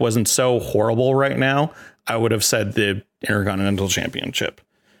Championship wasn't so horrible right now, I would have said the Intercontinental Championship,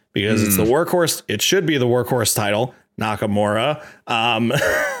 because it's the workhorse. It should be the workhorse title, Nakamura.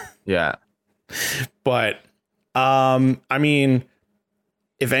 Yeah. But I mean,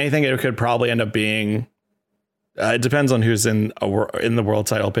 if anything, it could probably end up being. It depends on who's in the world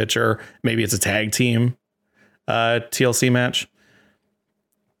title picture. Maybe it's a tag team TLC match.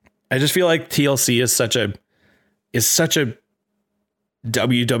 I just feel like TLC is such a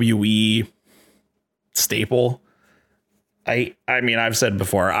WWE staple. I mean, I've said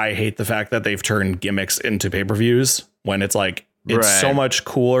before, I hate the fact that they've turned gimmicks into pay-per-views when it's like, it's so much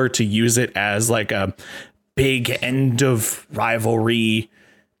cooler to use it as like a big end of rivalry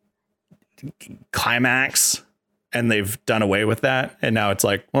climax. And they've done away with that. And now it's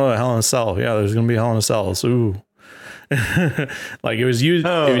like, oh, Hell in a Cell. Yeah, there's going to be Hell in a Cell. Ooh. Like it was used.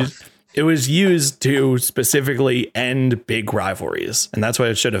 It was used to specifically end big rivalries. And that's what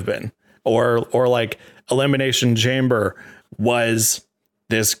it should have been. Or like Elimination Chamber was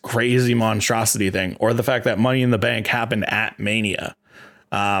this crazy monstrosity thing. Or the fact that Money in the Bank happened at Mania.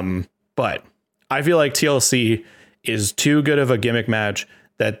 But I feel like TLC is too good of a gimmick match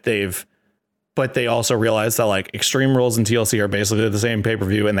that but they also realized that like Extreme Rules and TLC are basically the same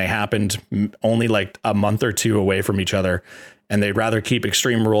pay-per-view, and they happened only like a month or two away from each other. And they'd rather keep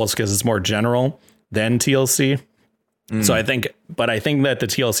Extreme Rules because it's more general than TLC. So I think that the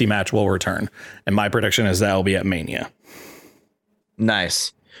TLC match will return. And my prediction is that will be at Mania.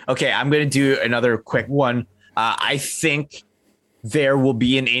 Nice. Okay. I'm going to do another quick one. I think there will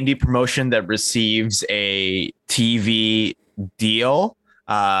be an indie promotion that receives a TV deal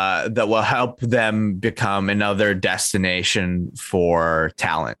that will help them become another destination for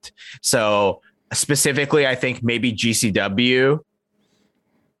talent. So specifically, I think maybe GCW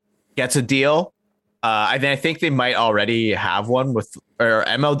gets a deal. I think they might already have one with or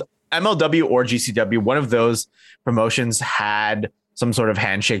MLW or GCW. One of those promotions had some sort of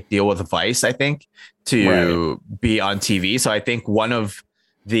handshake deal with Vice, I think, to be on TV. So I think one of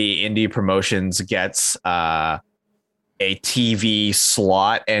the indie promotions gets a TV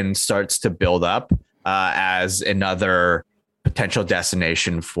slot and starts to build up as another potential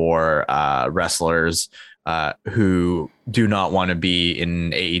destination for wrestlers who do not want to be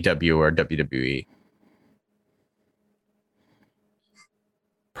in AEW or WWE.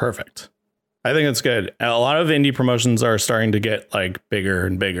 Perfect. I think it's good. A lot of indie promotions are starting to get like bigger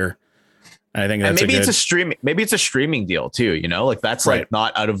and bigger. I think that's maybe it's a streaming deal too, you know, like that's like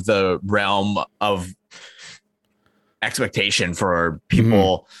not out of the realm of expectation for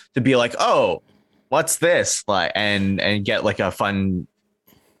people to be like, oh, what's this? Like, and get like a fun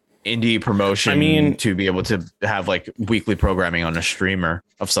indie promotion. I mean, to be able to have like weekly programming on a streamer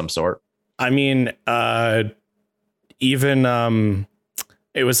of some sort. I mean, even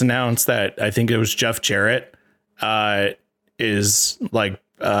it was announced that I think it was Jeff Jarrett is like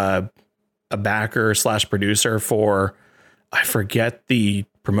a backer / producer for, I forget the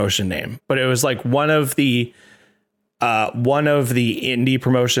promotion name, but it was like one of the one of the indie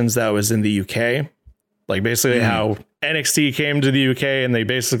promotions that was in the UK, like basically how NXT came to the UK and they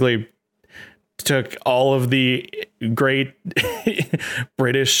basically took all of the great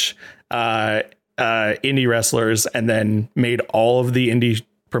British indie wrestlers and then made all of the indie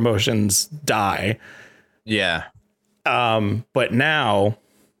promotions die. Yeah. But now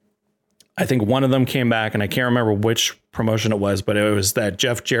I think one of them came back, and I can't remember which promotion it was, but it was that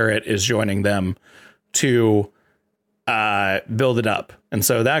Jeff Jarrett is joining them to build it up. And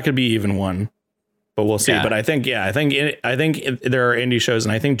so that could be even one, but we'll see. Yeah. But I think there are indie shows,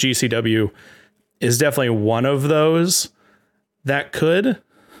 and I think GCW is definitely one of those that could.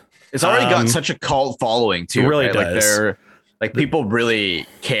 It's already got such a cult following too. It really right? Like does. they're like people really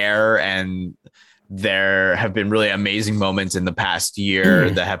care, and there have been really amazing moments in the past year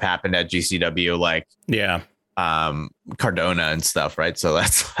that have happened at GCW, like Cardona and stuff, right? So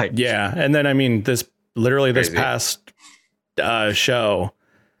that's like and then I mean this crazy. past show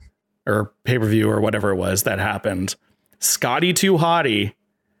or pay-per-view or whatever it was that happened, Scotty 2 Hotty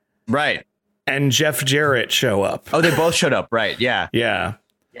right and Jeff Jarrett show up. Oh, they both showed up, right? Yeah. Yeah.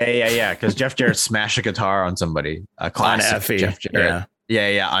 Because Jeff Jarrett smashed a guitar on somebody. A classic On Effie. Jeff Jarrett.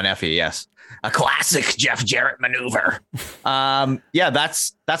 Yeah, on Effie. Yes, a classic Jeff Jarrett maneuver.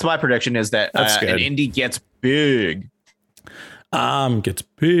 That's my prediction is that an indie gets big. Gets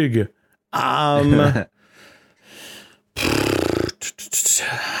big.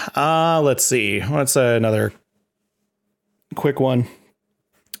 Let's see. What's another quick one?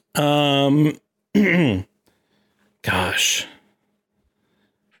 Gosh.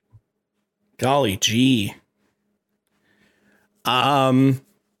 Golly gee. I'm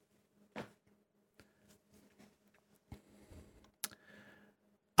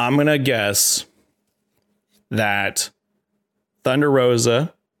gonna guess that Thunder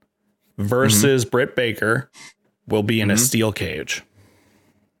Rosa versus Britt Baker will be in a steel cage.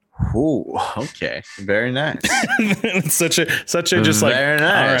 Ooh, okay, very nice. such a just like very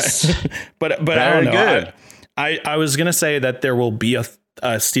nice. All right. but I don't know. Good. I was gonna say that there will be a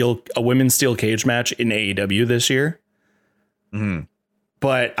women's steel cage match in AEW this year.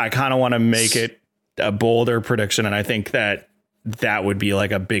 But I kind of want to make it a bolder prediction, and I think that would be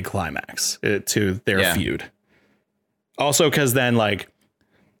like a big climax to their feud. Also, because then like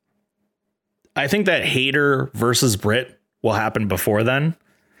I think that Hayter versus Britt will happen before then.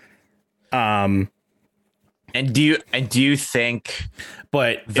 And do you think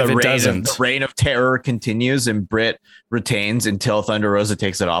but if it doesn't, the reign of terror continues and Britt retains until Thunder Rosa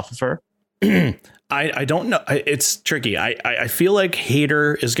takes it off of her? I don't know. It's tricky. I feel like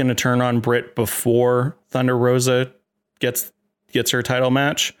Hayter is going to turn on Britt before Thunder Rosa gets her title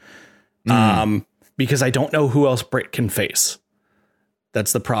match. Because I don't know who else Britt can face.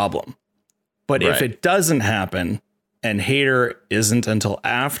 That's the problem. But if it doesn't happen and Hayter isn't until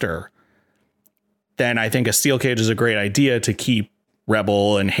after, then I think a steel cage is a great idea to keep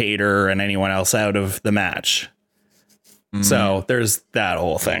Rebel and Hayter and anyone else out of the match. So there's that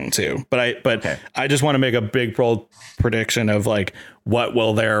whole thing too. But I just want to make a big prediction of like what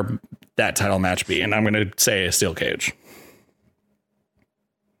will that title match be, and I'm going to say a steel cage.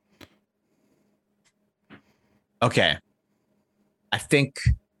 Okay. I think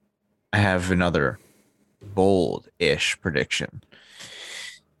I have another bold-ish prediction.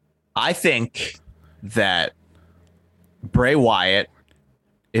 I think that Bray Wyatt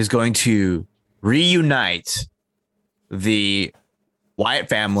is going to reunite the Wyatt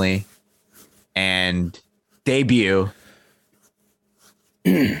family and debut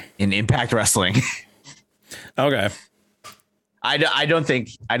in Impact Wrestling. Okay. I don't think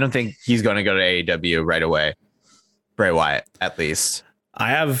he's going to go to AEW right away. Bray Wyatt, at least.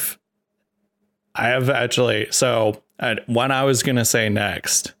 I have actually. So one I was going to say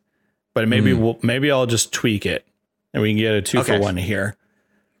next, but maybe I'll just tweak it and we can get a 2 for 1 here.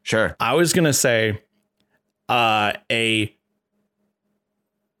 Sure. I was going to say a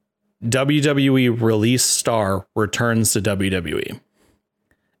WWE release star returns to WWE.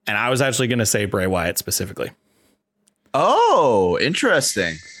 And I was actually going to say Bray Wyatt specifically. Oh,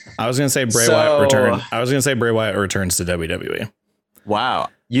 interesting. I was going to say Wyatt return. I was going to say Bray Wyatt returns to WWE. Wow.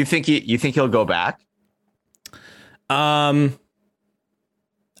 You think he'll go back? I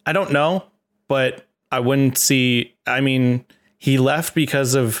don't know, but I wouldn't see. I mean, he left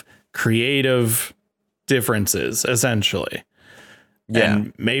because of creative differences, essentially. Yeah.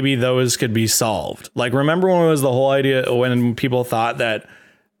 And maybe those could be solved. Like, remember when it was the whole idea when people thought that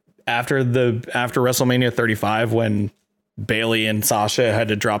after WrestleMania 35, when Bayley and Sasha had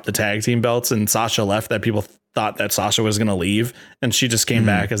to drop the tag team belts and Sasha left, that people thought that Sasha was going to leave and she just came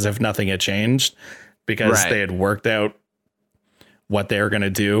back as if nothing had changed. because they had worked out what they were going to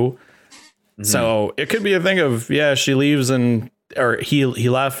do. So it could be a thing of, she leaves or he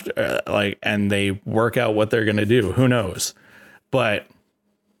left, and they work out what they're going to do. Who knows? But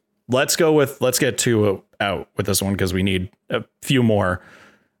let's get 2 out with this one, because we need a few more.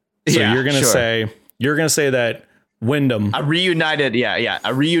 So you're going to say that Wyndham, a reunited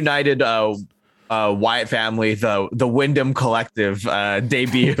Wyatt family, the Wyndham Collective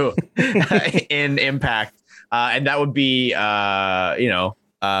debut in Impact, and that would be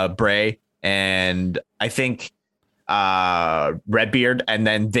Bray and I think Redbeard, and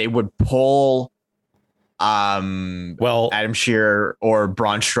then they would pull Adam Shearer or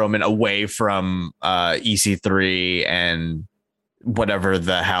Braun Strowman away from EC3 and whatever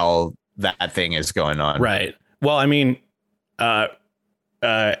the hell that thing is going on. Right. Well, I mean,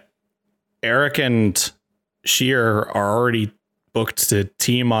 Eric and Shearer are already booked to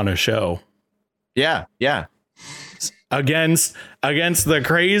team on a show. Yeah. Against the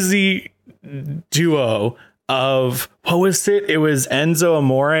crazy duo of, what was it? It was Enzo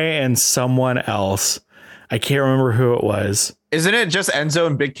Amore and someone else. I can't remember who it was. Isn't it just Enzo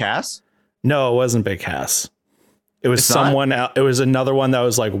and Big Cass? No, it wasn't Big Cass. It was someone else. It was another one that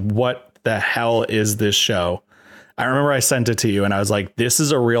was like, what the hell is this show? I remember I sent it to you and I was like, this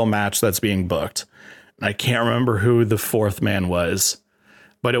is a real match that's being booked. And I can't remember who the fourth man was,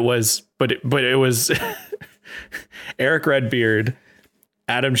 but it was Eric Redbeard,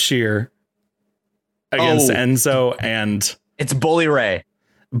 Adam Shearer against Enzo, and it's Bully Ray.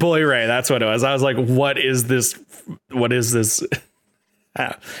 That's what it was. I was like, what is this?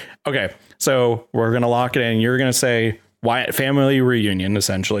 Okay. So we're going to lock it in. You're going to say Wyatt family reunion,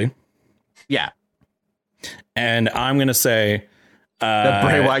 essentially. Yeah. And I'm going to say that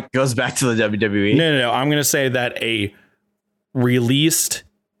Bray Wyatt goes back to the WWE. No. I'm going to say that a released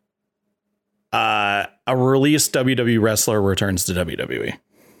WWE wrestler returns to WWE.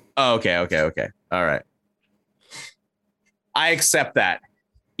 Oh, okay. All right. I accept that,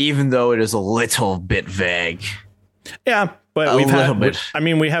 even though it is a little bit vague. Yeah, but we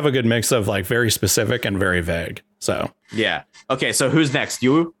have a good mix of like very specific and very vague. So yeah. Okay. So who's next?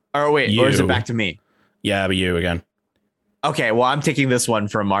 You? Or wait, or is it back to me? Yeah, but you again. Okay, well, I'm taking this one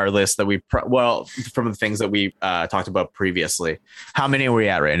from our list that from the things that we talked about previously. How many are we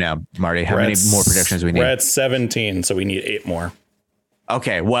at right now, Marty? How many more predictions we need? We're at 17, so we need 8 more.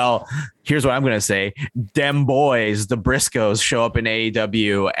 Okay, well, here's what I'm going to say. Dem boys, the Briscoes, show up in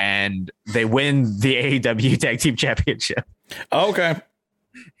AEW and they win the AEW Tag Team Championship. Okay.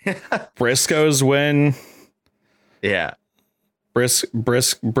 Briscoes win. Yeah.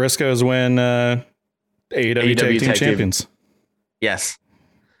 Briscoes win AEW Tag Team Champions. Yes.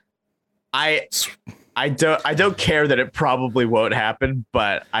 I don't care that it probably won't happen,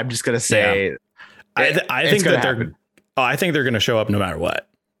 but I'm just gonna say I think that happen. I think they're gonna show up no matter what.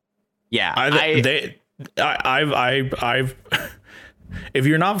 Yeah. I've if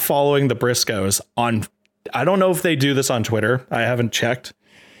you're not following the Briscoes on, I don't know if they do this on Twitter. I haven't checked,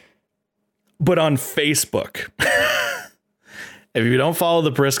 but on Facebook. If you don't follow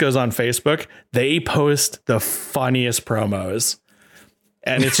the Briscoes on Facebook, they post the funniest promos.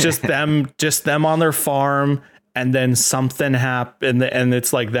 And it's just them on their farm, and then something happened, and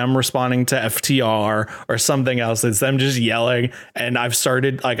it's like them responding to FTR or something else. It's them just yelling. And I've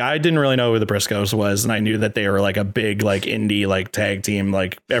started, like, I didn't really know who the Briscoes was, and I knew that they were like a big like indie like tag team,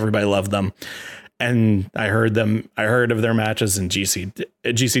 like everybody loved them. And I heard of their matches in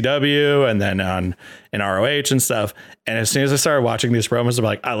GCW and then in ROH and stuff. And as soon as I started watching these promos, I'm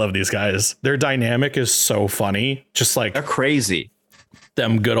like, I love these guys. Their dynamic is so funny. Just like, they're crazy.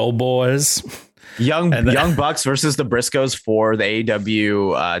 Them good old boys. Young Bucks versus the Briscoes for the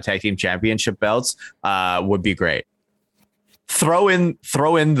AEW Tag Team Championship belts would be great. Throw in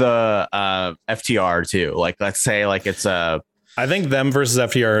the FTR too. Like, let's say like it's a. I think them versus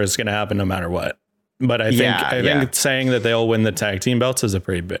FTR is going to happen no matter what. But I think saying that they'll win the tag team belts is a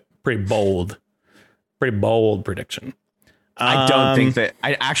pretty bold prediction. I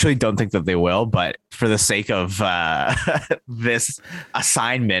actually don't think that they will, but for the sake of this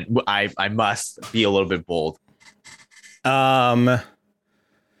assignment, I must be a little bit bold.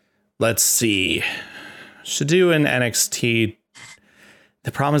 Let's see. Should do an NXT.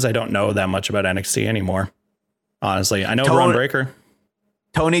 The problem is I don't know that much about NXT anymore. Honestly, I know Braun Breaker.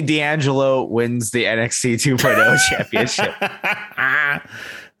 Tony D'Angelo wins the NXT 2.0 championship.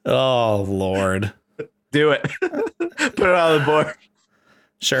 Oh, Lord. Do it. Put it on the board.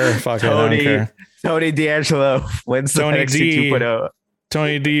 Sure. Fuck it. Tony D'Angelo wins the NXT 2.0.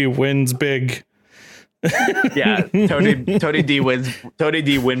 Tony D wins big. Yeah, Tony D wins. Tony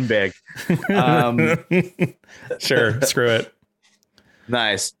D win big. Sure, screw it.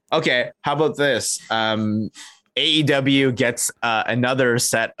 Nice. Okay, how about this? AEW gets another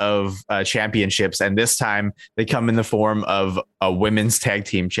set of championships, and this time they come in the form of women's tag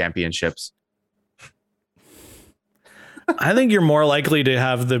team championships. I think you're more likely to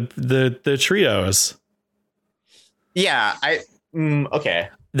have the trios. Yeah, okay.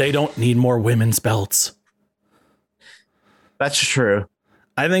 They don't need more women's belts. That's true.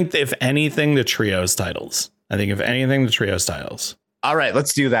 I think if anything, the trios titles. All right,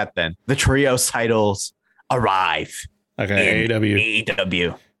 let's do that then. The trios titles arrive. Okay,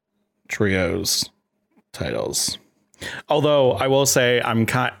 AEW trios titles. Although I will say I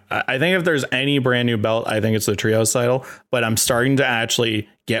think if there's any brand new belt, I think it's the trios title, but I'm starting to actually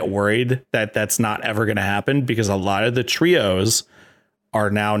get worried that that's not ever going to happen because a lot of the trios are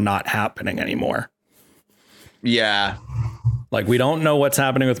now not happening anymore. Yeah. Like we don't know what's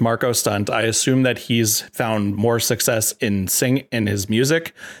happening with Marco Stunt. I assume that he's found more success in his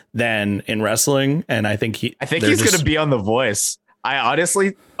music than in wrestling. And I think he's going to be on The Voice. I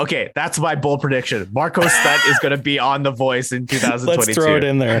honestly, okay, that's my bold prediction. Marco Stunt is going to be on The Voice in 2022. Let's throw it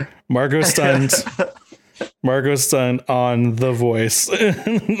in there. Marco Stunt on The Voice.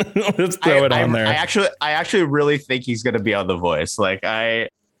 Let's throw it on there. I actually really think he's going to be on The Voice. Like I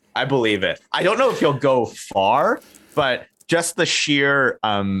believe it. I don't know if he'll go far, but just the sheer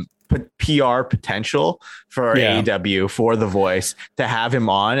PR potential for AEW for The Voice to have him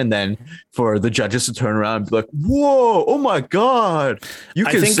on, and then for the judges to turn around and be like, "Whoa, oh my God, you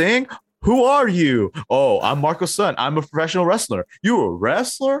can sing? Who are you? Oh, I'm Marco Stunt. I'm a professional wrestler. You a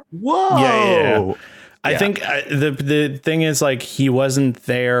wrestler? Whoa!" Yeah. I think the thing is, like, he wasn't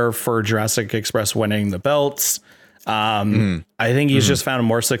there for Jurassic Express winning the belts. I think he's just found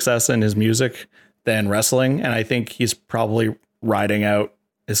more success in his music than wrestling, and I think he's probably riding out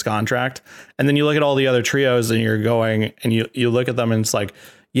his contract. And then you look at all the other trios and you're going and you look at them and it's like,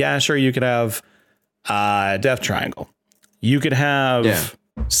 yeah, sure, you could have Death Triangle. You could have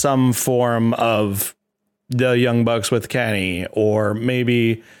some form of the Young Bucks with Kenny, or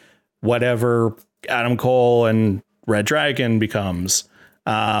maybe whatever Adam Cole and Red Dragon becomes.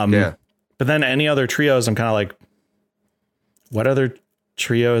 But then any other trios, I'm kind of like, what other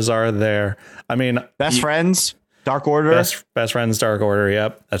trios are there? I mean, Best Friends, Dark Order, Best Friends, Dark Order.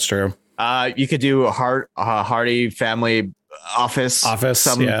 Yep, that's true. You could do a Hardy Family Office,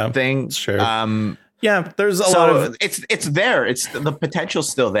 something. It's true. Yeah, there's a lot of it's there. It's the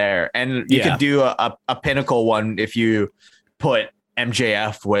potential's still there, and you could do a pinnacle one if you put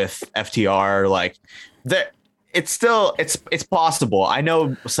MJF with FTR. Like there, it's possible. I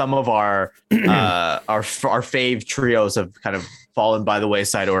know some of our fave trios have kind of fallen by the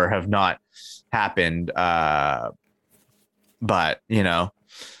wayside or have not happened. But you know,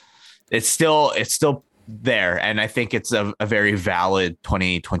 it's still there, and I think it's a very valid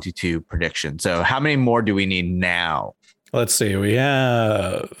 2022 prediction. So how many more do we need now? Let's see. We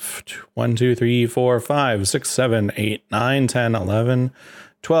have 1, 2, 3, 4, 5, 6, 7, 8, 9, 10, 11,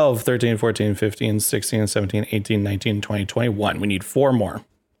 12, 13, 14, 15, 16, 17, 18, 19, 20, 21. We need 4 more.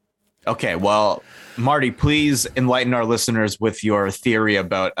 Okay, well, Marty, please enlighten our listeners with your theory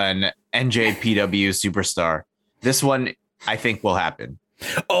about an NJPW superstar. This one, I think, will happen.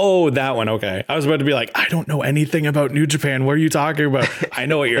 Oh, that one. Okay. I was about to be like, I don't know anything about New Japan. What are you talking about? I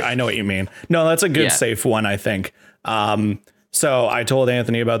know what you mean. No, that's a good safe one, I think. So I told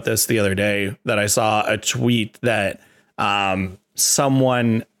Anthony about this the other day, that I saw a tweet that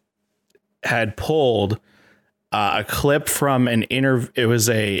someone had pulled a clip from an interview. It was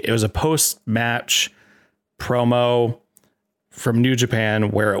a post-match promo from New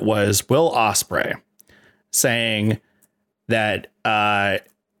Japan where it was Will Ospreay saying that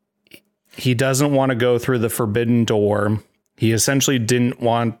he doesn't want to go through the forbidden door. He essentially didn't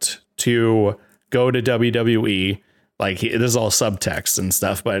want to go to WWE. Like this is all subtext and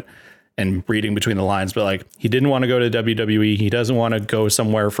stuff, and reading between the lines, but like he didn't want to go to WWE. He doesn't want to go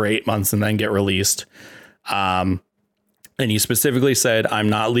somewhere for 8 months and then get released. And he specifically said, I'm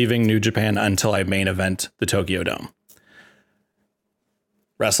not leaving New Japan until I main event the Tokyo Dome.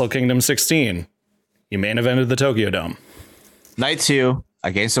 Wrestle Kingdom 16. He main evented the Tokyo Dome. Night 2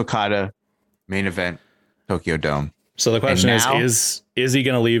 against Okada, main event, Tokyo Dome. So the question is he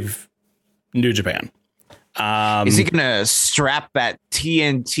going to leave New Japan? Is he going to strap that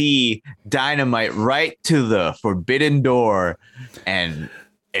TNT Dynamite right to the forbidden door and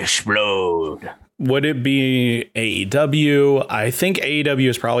explode? Would it be AEW? I think AEW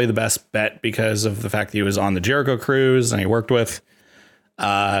is probably the best bet because of the fact that he was on the Jericho Cruise and he worked with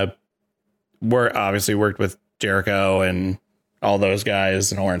obviously worked with Jericho and all those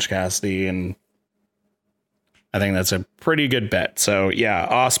guys and Orange Cassidy, and I think that's a pretty good bet. So yeah,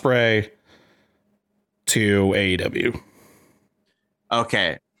 Ospreay to AEW.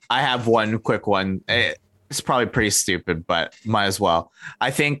 Okay, I have one quick one. It's probably pretty stupid, but might as well.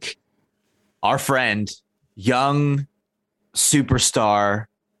 I think our friend, young superstar,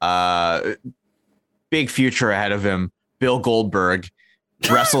 big future ahead of him, Bill Goldberg,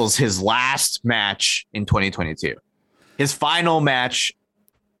 wrestles his last match in 2022. His final match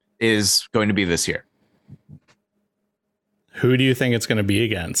is going to be this year. Who do you think it's going to be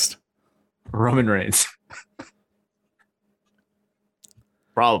against? Roman Reigns.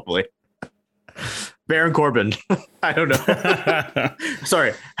 Probably. Baron Corbin. I don't know.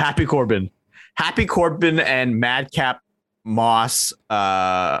 Sorry. Happy Corbin. Happy Corbin and Madcap Moss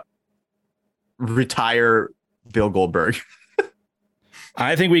retire Bill Goldberg.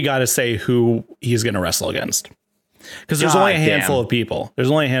 I think we got to say who he's going to wrestle against. Because there's only a handful of people.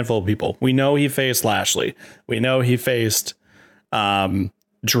 There's only a handful of people. We know he faced Lashley. We know he faced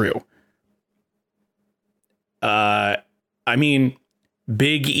Drew. I mean,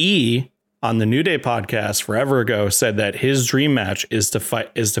 Big E on the New Day podcast forever ago said that his dream match is to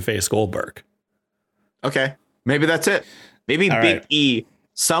face Goldberg. Okay, maybe that's it. Maybe All Big right. E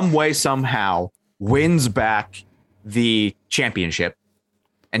some way somehow wins back the championship,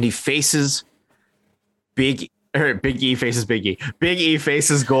 and he faces Big E faces Big E. Big E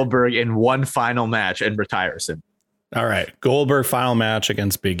faces Goldberg in one final match and retires him. All right, Goldberg final match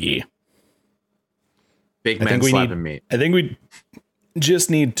against Big E. Big man slapping meat. I think we just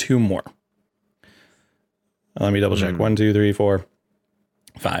need two more. Let me double check. 1, 2, 3, 4,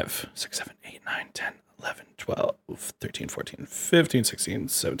 5, 6, 7, 8, 9, 10, 11, 12, 13, 14, 15, 16,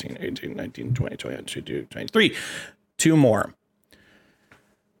 17, 18, 19, 20, 21, 22, 23. Two more.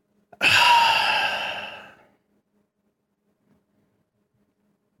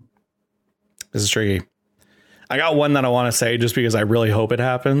 This is tricky. I got one that I want to say just because I really hope it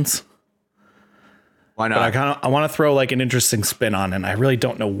happens. Why not? But I want to throw like an interesting spin on it, and I really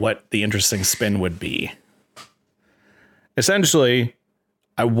don't know what the interesting spin would be. Essentially,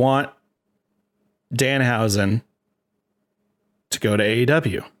 I want Danhausen to go to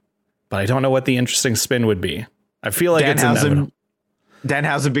AEW, but I don't know what the interesting spin would be. I feel like it's inevitable.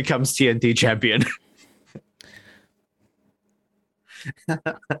 Danhausen becomes TNT champion.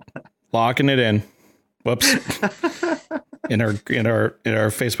 Locking it in. Whoops. In our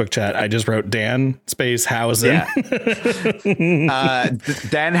Facebook chat, I just wrote Dan space Hausen. Yeah.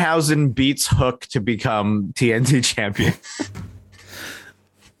 Danhausen beats Hook to become TNT champion.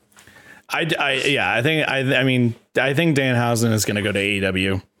 I think Danhausen is going to go to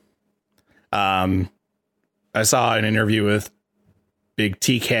AEW. I saw an interview with Big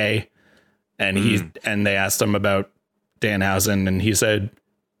TK, and and they asked him about Danhausen, and he said,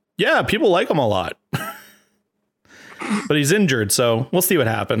 "Yeah, people like him a lot." But he's injured, so we'll see what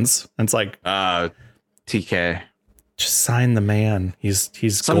happens. And it's like, TK, just sign the man. He's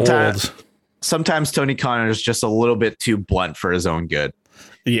gold. Sometimes Tony Khan is just a little bit too blunt for his own good.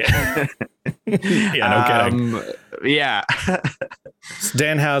 Yeah. Yeah, no kidding. Yeah.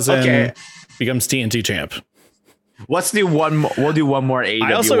 Danhausen becomes TNT champ. Let's do one more. We'll do one more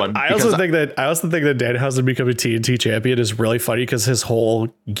AEW one. I also think that Danhausen becoming TNT champion is really funny because his whole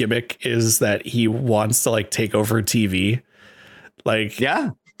gimmick is that he wants to like take over TV. Like,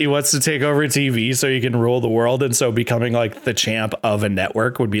 yeah, he wants to take over TV so he can rule the world. And so becoming like the champ of a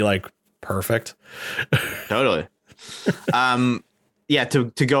network would be like perfect. Totally. Yeah.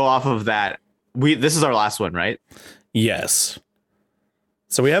 To go off of that, this is our last one, right? Yes.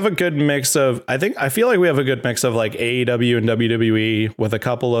 So we have a good mix of, I feel like we have a good mix of like AEW and WWE with a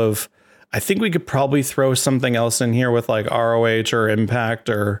couple of, I think we could probably throw something else in here with like ROH or Impact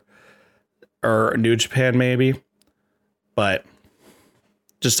or New Japan maybe, but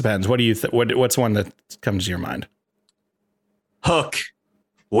just depends. What do you think? What's one that comes to your mind? Hook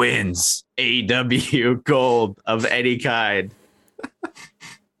wins AEW gold of any kind.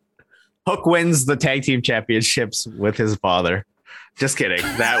 Hook wins the tag team championships with his father. Just kidding.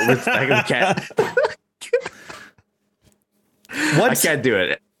 I can't. I can't do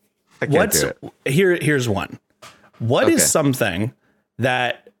it. Here's one. What is something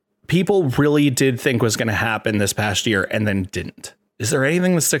that people really did think was going to happen this past year and then didn't? Is there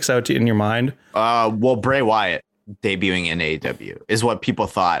anything that sticks out to you in your mind? Well, Bray Wyatt debuting in AEW is what people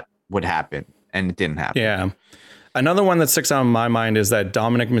thought would happen, and it didn't happen. Yeah. Another one that sticks out in my mind is that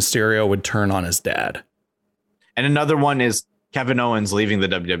Dominic Mysterio would turn on his dad. And another one is Kevin Owens leaving the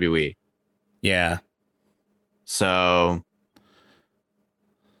WWE. Yeah. So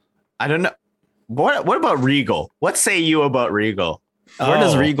I don't know. What about Regal? What say you about Regal? Where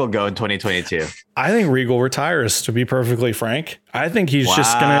does Regal go in 2022? I think Regal retires, to be perfectly frank. I think he's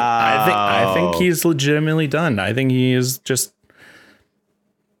just gonna I think he's legitimately done. I think he is just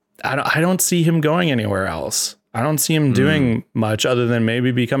I don't see him going anywhere else. I don't see him doing much other than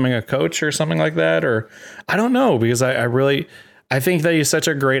maybe becoming a coach or something like that. Or I don't know, because I think that he's such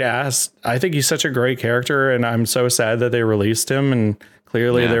a great ass. I think he's such a great character, and I'm so sad that they released him. And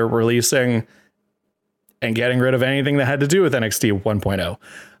clearly they're releasing and getting rid of anything that had to do with NXT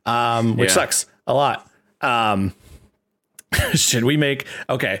 1.0, which sucks a lot. Should we make,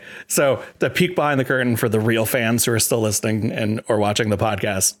 okay, so the peek behind the curtain for the real fans who are still listening and or watching the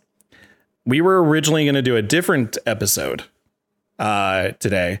podcast. We were originally going to do a different episode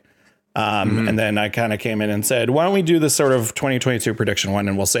today. And then I kind of came in and said, why don't we do this sort of 2022 prediction one,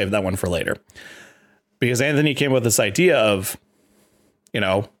 and we'll save that one for later. Because Anthony came with this idea of, you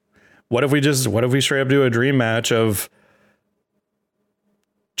know, what if we straight up do a dream match of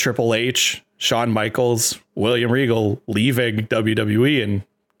Triple H, Shawn Michaels, William Regal leaving WWE and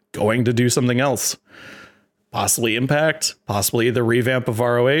going to do something else? Possibly Impact, possibly the revamp of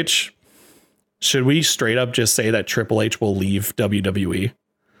ROH. Should we straight up just say that Triple H will leave WWE?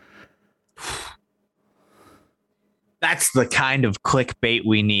 That's the kind of clickbait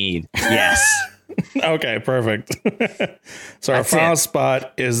we need. Yes. Okay, perfect. So our final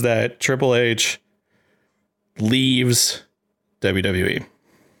spot is that Triple H leaves WWE.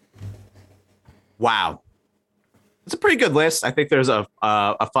 Wow. It's a pretty good list. I think there's a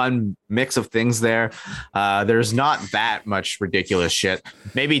fun mix of things there. There's not that much ridiculous shit.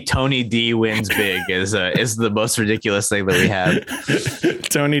 Maybe Tony D wins big is the most ridiculous thing that we have.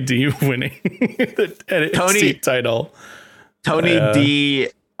 Tony D winning the NXT title. Tony D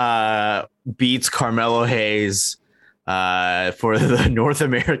beats Carmelo Hayes for the North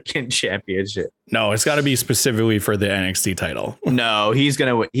American Championship. No, it's got to be specifically for the NXT title. No, he's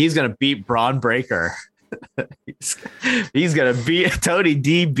gonna beat Braun Breaker. he's gonna beat Tony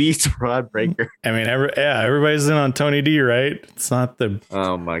D beats Braun Breaker. I mean, everybody's in on Tony D, right? It's not the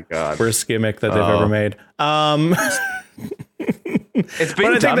worst gimmick that they've ever made. It's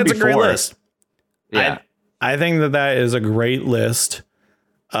been but I think that's before. A great list. Yeah, I think that is a great list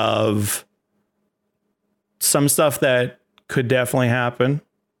of some stuff that could definitely happen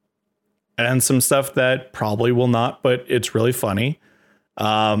and some stuff that probably will not, but it's really funny.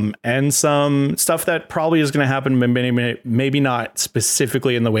 And some stuff that probably is going to happen, maybe not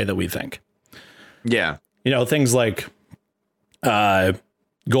specifically in the way that we think. Yeah. You know, things like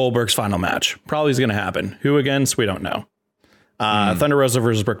Goldberg's final match probably is going to happen. Who against? We don't know. Thunder Rosa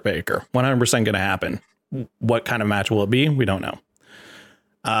versus Britt Baker, 100% going to happen. What kind of match will it be? We don't know.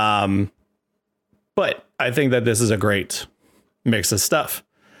 But I think that this is a great mix of stuff.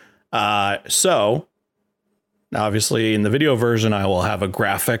 So obviously in the video version, I will have a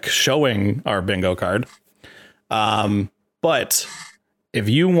graphic showing our bingo card. But if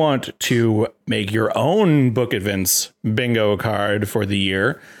you want to make your own Book It Vince bingo card for the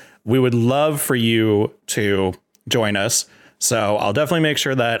year, we would love for you to join us. So I'll definitely make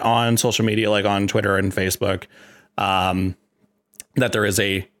sure that on social media, like on Twitter and Facebook, that there is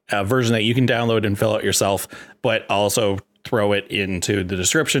a version that you can download and fill out yourself, but also throw it into the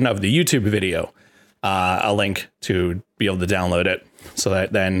description of the YouTube video, a link to be able to download it. So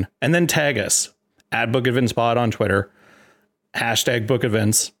that then tag us at Book It Vince Pod on Twitter, hashtag Book It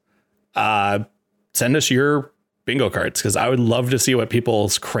Vince. Send us your bingo cards, because I would love to see what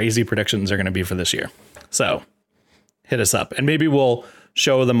people's crazy predictions are going to be for this year. So hit us up and maybe we'll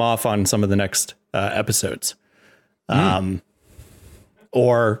show them off on some of the next episodes.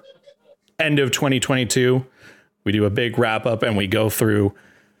 Or end of 2022, we do a big wrap up and we go through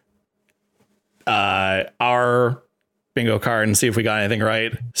our bingo card and see if we got anything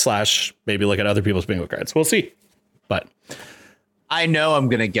right, / maybe look at other people's bingo cards. We'll see. But I know I'm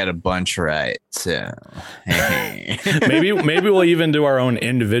gonna get a bunch right. So maybe we'll even do our own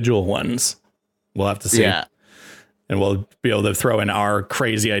individual ones. We'll have to see. Yeah. And we'll be able to throw in our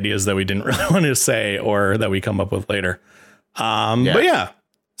crazy ideas that we didn't really want to say or that we come up with later. But yeah,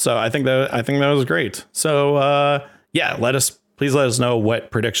 so I think that was great. So please let us know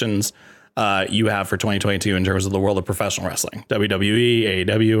what predictions you have for 2022 in terms of the world of professional wrestling, WWE,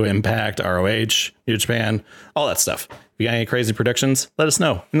 AEW, Impact, ROH, New Japan, all that stuff. If you got any crazy predictions, let us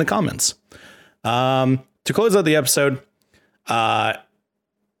know in the comments. To close out the episode, I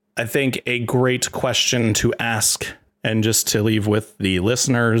think a great question to ask and just to leave with the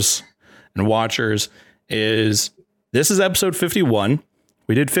listeners and watchers is, this is episode 51.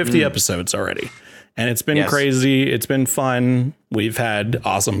 We did 50 episodes already, and it's been crazy. It's been fun. We've had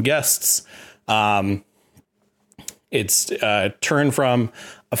awesome guests. It's turned from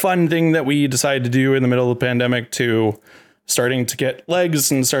a fun thing that we decided to do in the middle of the pandemic to starting to get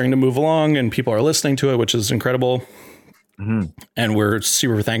legs and starting to move along, and people are listening to it, which is incredible. And we're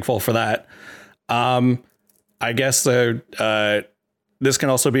super thankful for that. I guess this can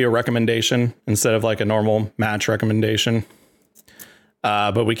also be a recommendation instead of like a normal match recommendation.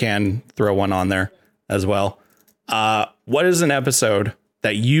 But we can throw one on there as well. What is an episode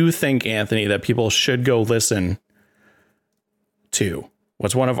that you think, Anthony, that people should go listen to?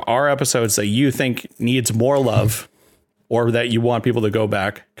 What's one of our episodes that you think needs more love, or that you want people to go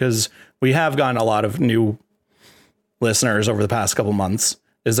back? Because we have gotten a lot of new listeners over the past couple months.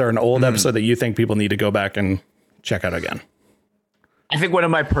 Is there an old episode that you think people need to go back and check out again? I think one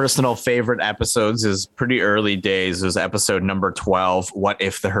of my personal favorite episodes is pretty early days. It was episode number 12. What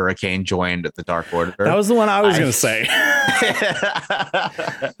if the Hurricane joined the Dark Order? That was the one I was going to say.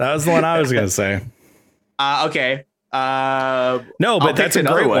 That was the one I was going to say. Okay. No, but that's a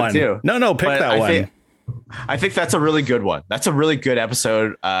great one too. No, pick that one. I think that's a really good one. That's a really good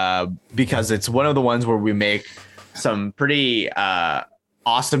episode because it's one of the ones where we make some pretty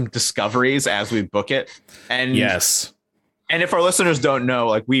awesome discoveries as we book it. And yes. And if our listeners don't know,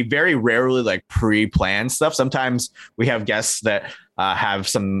 like, we very rarely like pre-plan stuff. Sometimes we have guests that have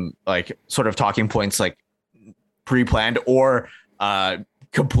some like sort of talking points like pre-planned or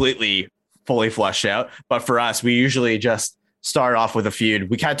completely fully fleshed out. But for us, we usually just start off with a feud.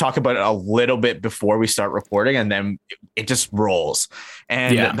 We kind of talk about it a little bit before we start recording, and then it just rolls.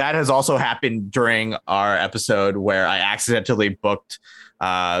 And that has also happened during our episode where I accidentally booked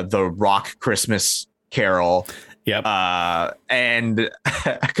the Rock Christmas Carol. Yep. And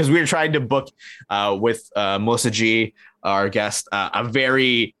because we were trying to book with Melissa G, our guest, a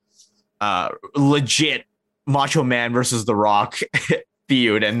very legit Macho Man versus The Rock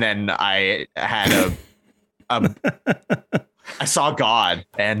feud, and then I had I saw God,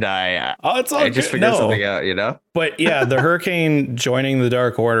 and I just figured something out, you know. But yeah, the Hurricane joining the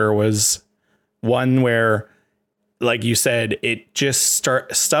Dark Order was one where, like you said, it just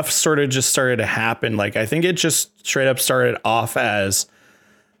stuff sort of just started to happen. Like, I think it just straight up started off as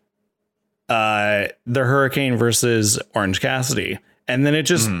the Hurricane versus Orange Cassidy. And then it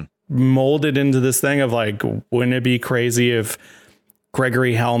just molded into this thing of like, wouldn't it be crazy if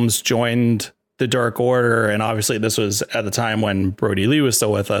Gregory Helms joined the Dark Order? And obviously this was at the time when Brody Lee was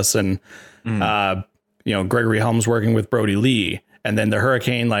still with us, and Gregory Helms working with Brody Lee, and then the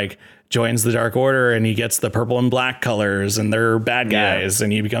Hurricane like joins the Dark Order, and he gets the purple and black colors, and they're bad guys,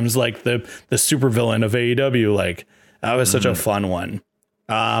 and he becomes like the super villain of AEW. Like, that was such a fun one.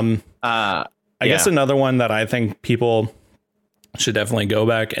 I guess another one that I think people should definitely go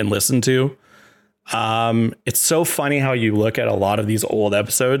back and listen to. It's so funny how you look at a lot of these old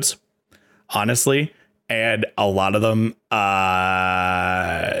episodes, honestly, and a lot of them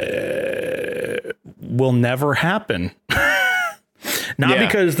will never happen. Not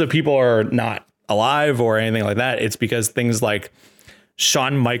because the people are not alive or anything like that. It's because things like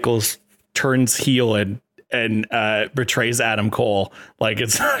Shawn Michaels turns heel and betrays Adam Cole. Like,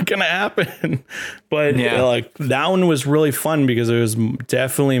 it's not gonna happen. But like, that one was really fun because it was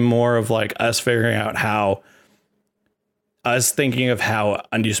definitely more of like us figuring out us thinking of how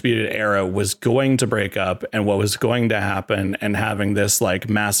Undisputed Era was going to break up and what was going to happen, and having this like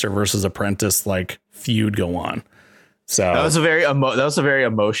master versus apprentice like feud go on. So that was a very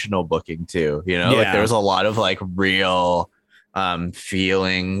emotional booking too. You know, like there was a lot of like real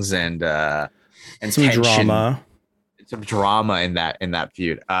feelings and some tension, drama in that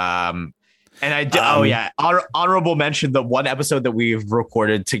feud. And I did. Honorable mention, the one episode that we've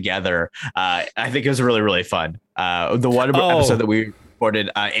recorded together. I think it was really, really fun. The one episode that we recorded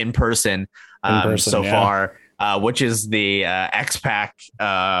in person so far, which is the X-Pac.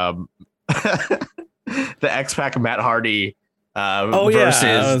 The X-Pac Matt Hardy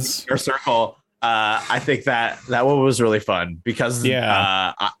versus Inner Circle. I think that one was really fun because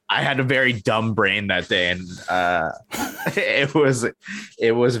I had a very dumb brain that day, and it was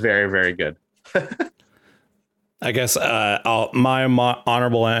very, very good. I guess my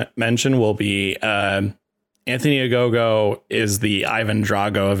honorable mention will be Anthony Ogogo is the Ivan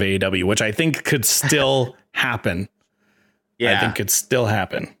Drago of AEW, which I think could still happen. I think could still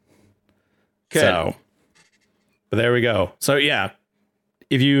happen. Good. So, but there we go. So if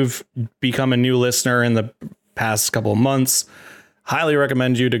you've become a new listener in the past couple of months, highly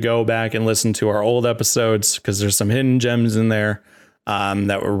recommend you to go back and listen to our old episodes, because there's some hidden gems in there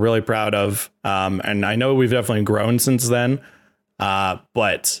that we're really proud of. And I know we've definitely grown since then,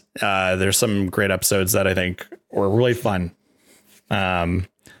 but there's some great episodes that I think were really fun.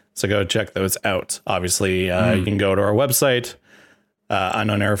 So go check those out. Obviously, you can go to our website,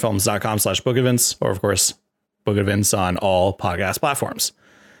 unknownerrorfilms.com/book events, or of course, book events on all podcast platforms.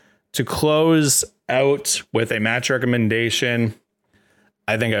 To close out with a match recommendation,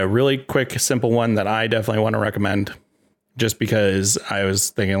 I think a really quick, simple one that I definitely want to recommend, just because I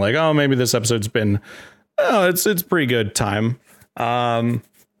was thinking like, oh, maybe this episode's been, it's pretty good time.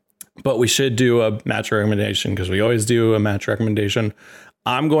 But we should do a match recommendation because we always do a match recommendation.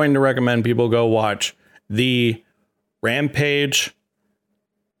 I'm going to recommend people go watch the Rampage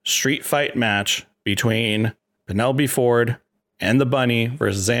street fight match between Penelope Ford and the Bunny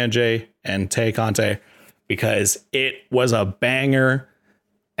versus Anjay and Tay Conte, because it was a banger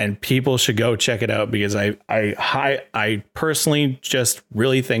and people should go check it out, because I personally just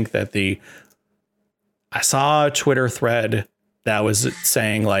really think that I saw a Twitter thread that was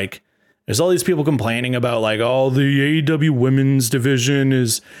saying like, there's all these people complaining about like, oh, the AEW women's division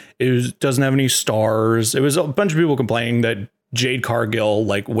doesn't have any stars. It was a bunch of people complaining that Jade Cargill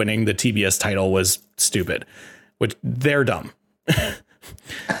like winning the TBS title was stupid, which they're dumb.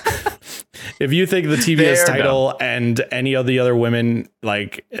 If you think the TBS title and any of the other women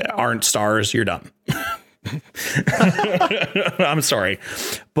like aren't stars, you're dumb. I'm sorry,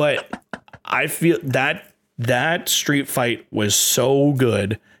 but I feel that street fight was so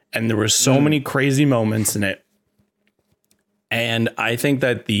good and there were so many crazy moments in it. And I think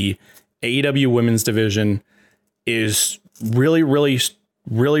that the AEW women's division is really, really,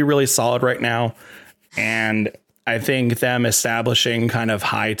 really, really solid right now. And I think them establishing kind of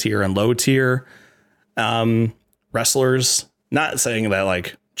high tier and low tier wrestlers, not saying that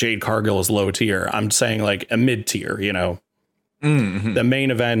like Jade Cargill is low tier. I'm saying like a mid tier, the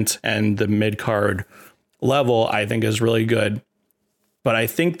main event and the mid card level, I think is really good. But I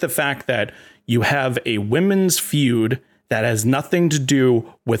think the fact that you have a women's feud that has nothing to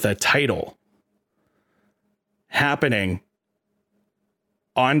do with a title happening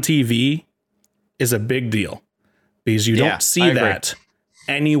on TV is a big deal, because you don't see that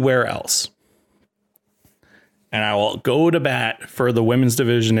anywhere else. And I will go to bat for the women's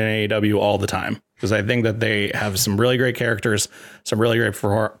division in AEW all the time, because I think that they have some really great characters, some really great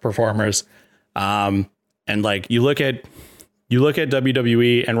performers. And like you look at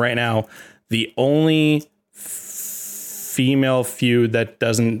WWE, and right now the only female feud that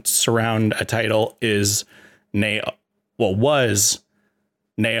doesn't surround a title is was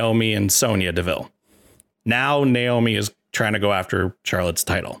Naomi and Sonya Deville. Now Naomi is trying to go after Charlotte's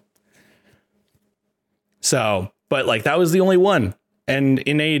title. So, but like that was the only one. And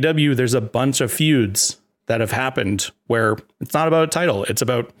in AEW, there's a bunch of feuds that have happened where it's not about a title. It's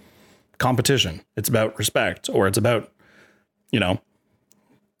about competition. It's about respect, or it's about,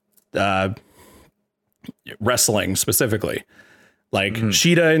 wrestling specifically. Like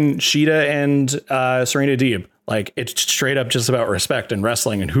Sheeta and Serena Deeb. Like it's straight up just about respect and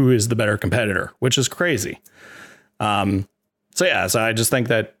wrestling and who is the better competitor, which is crazy. So I just think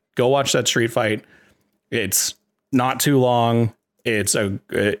that go watch that street fight. It's not too long. It's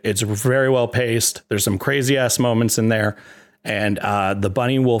very well paced. There's some crazy ass moments in there, and the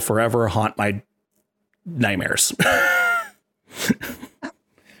Bunny will forever haunt my nightmares.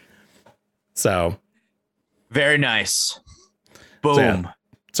 So very nice. Boom.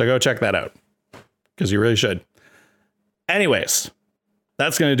 So go check that out, because you really should. Anyways,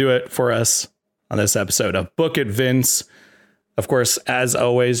 that's going to do it for us on this episode of Book It Vince. Of course, as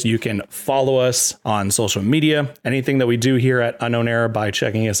always, you can follow us on social media. Anything that we do here at Unknown Era by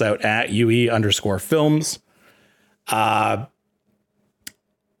checking us out at UE_films.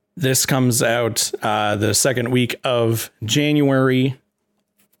 This comes out the second week of January.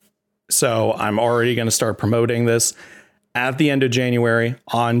 So I'm already going to start promoting this. At the end of January,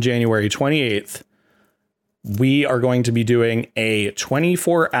 on January 28th, we are going to be doing a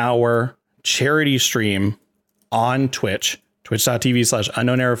 24-hour charity stream on Twitch,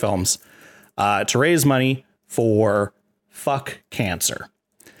 twitch.tv/unknownerrorfilms, to raise money for Fuck Cancer.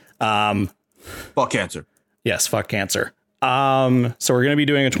 Fuck cancer. Yes, fuck cancer. So we're going to be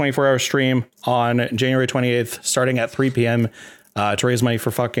doing a 24-hour stream on January 28th, starting at 3 p.m. To raise money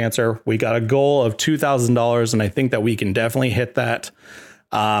for Fuck Cancer. We got a goal of $2,000, and I think that we can definitely hit that.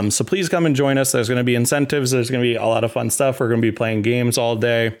 So please come and join us. There's going to be incentives. There's going to be a lot of fun stuff. We're going to be playing games all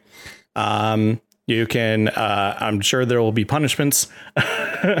day. You can, I'm sure there will be punishments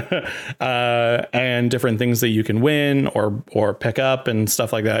and different things that you can win or pick up and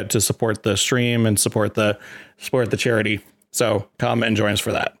stuff like that to support the stream and support the charity. So come and join us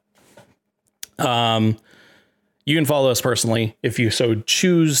for that. You can follow us personally if you so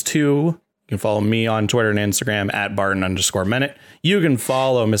choose to. You You can follow me on Twitter and Instagram at Barton_Minute. You can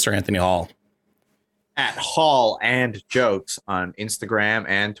follow Mr. Anthony Hall at Hall and Jokes on Instagram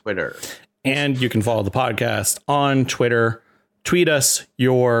and Twitter. And you can follow the podcast on Twitter. Tweet us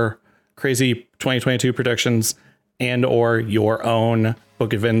your crazy 2022 predictions and or your own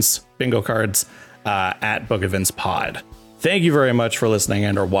Book of Vince bingo cards at Book of Vince Pod. Thank you very much for listening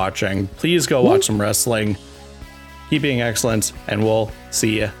and or watching. Please go watch some wrestling. Keep being excellent, and we'll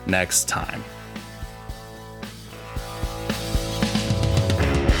see you next time.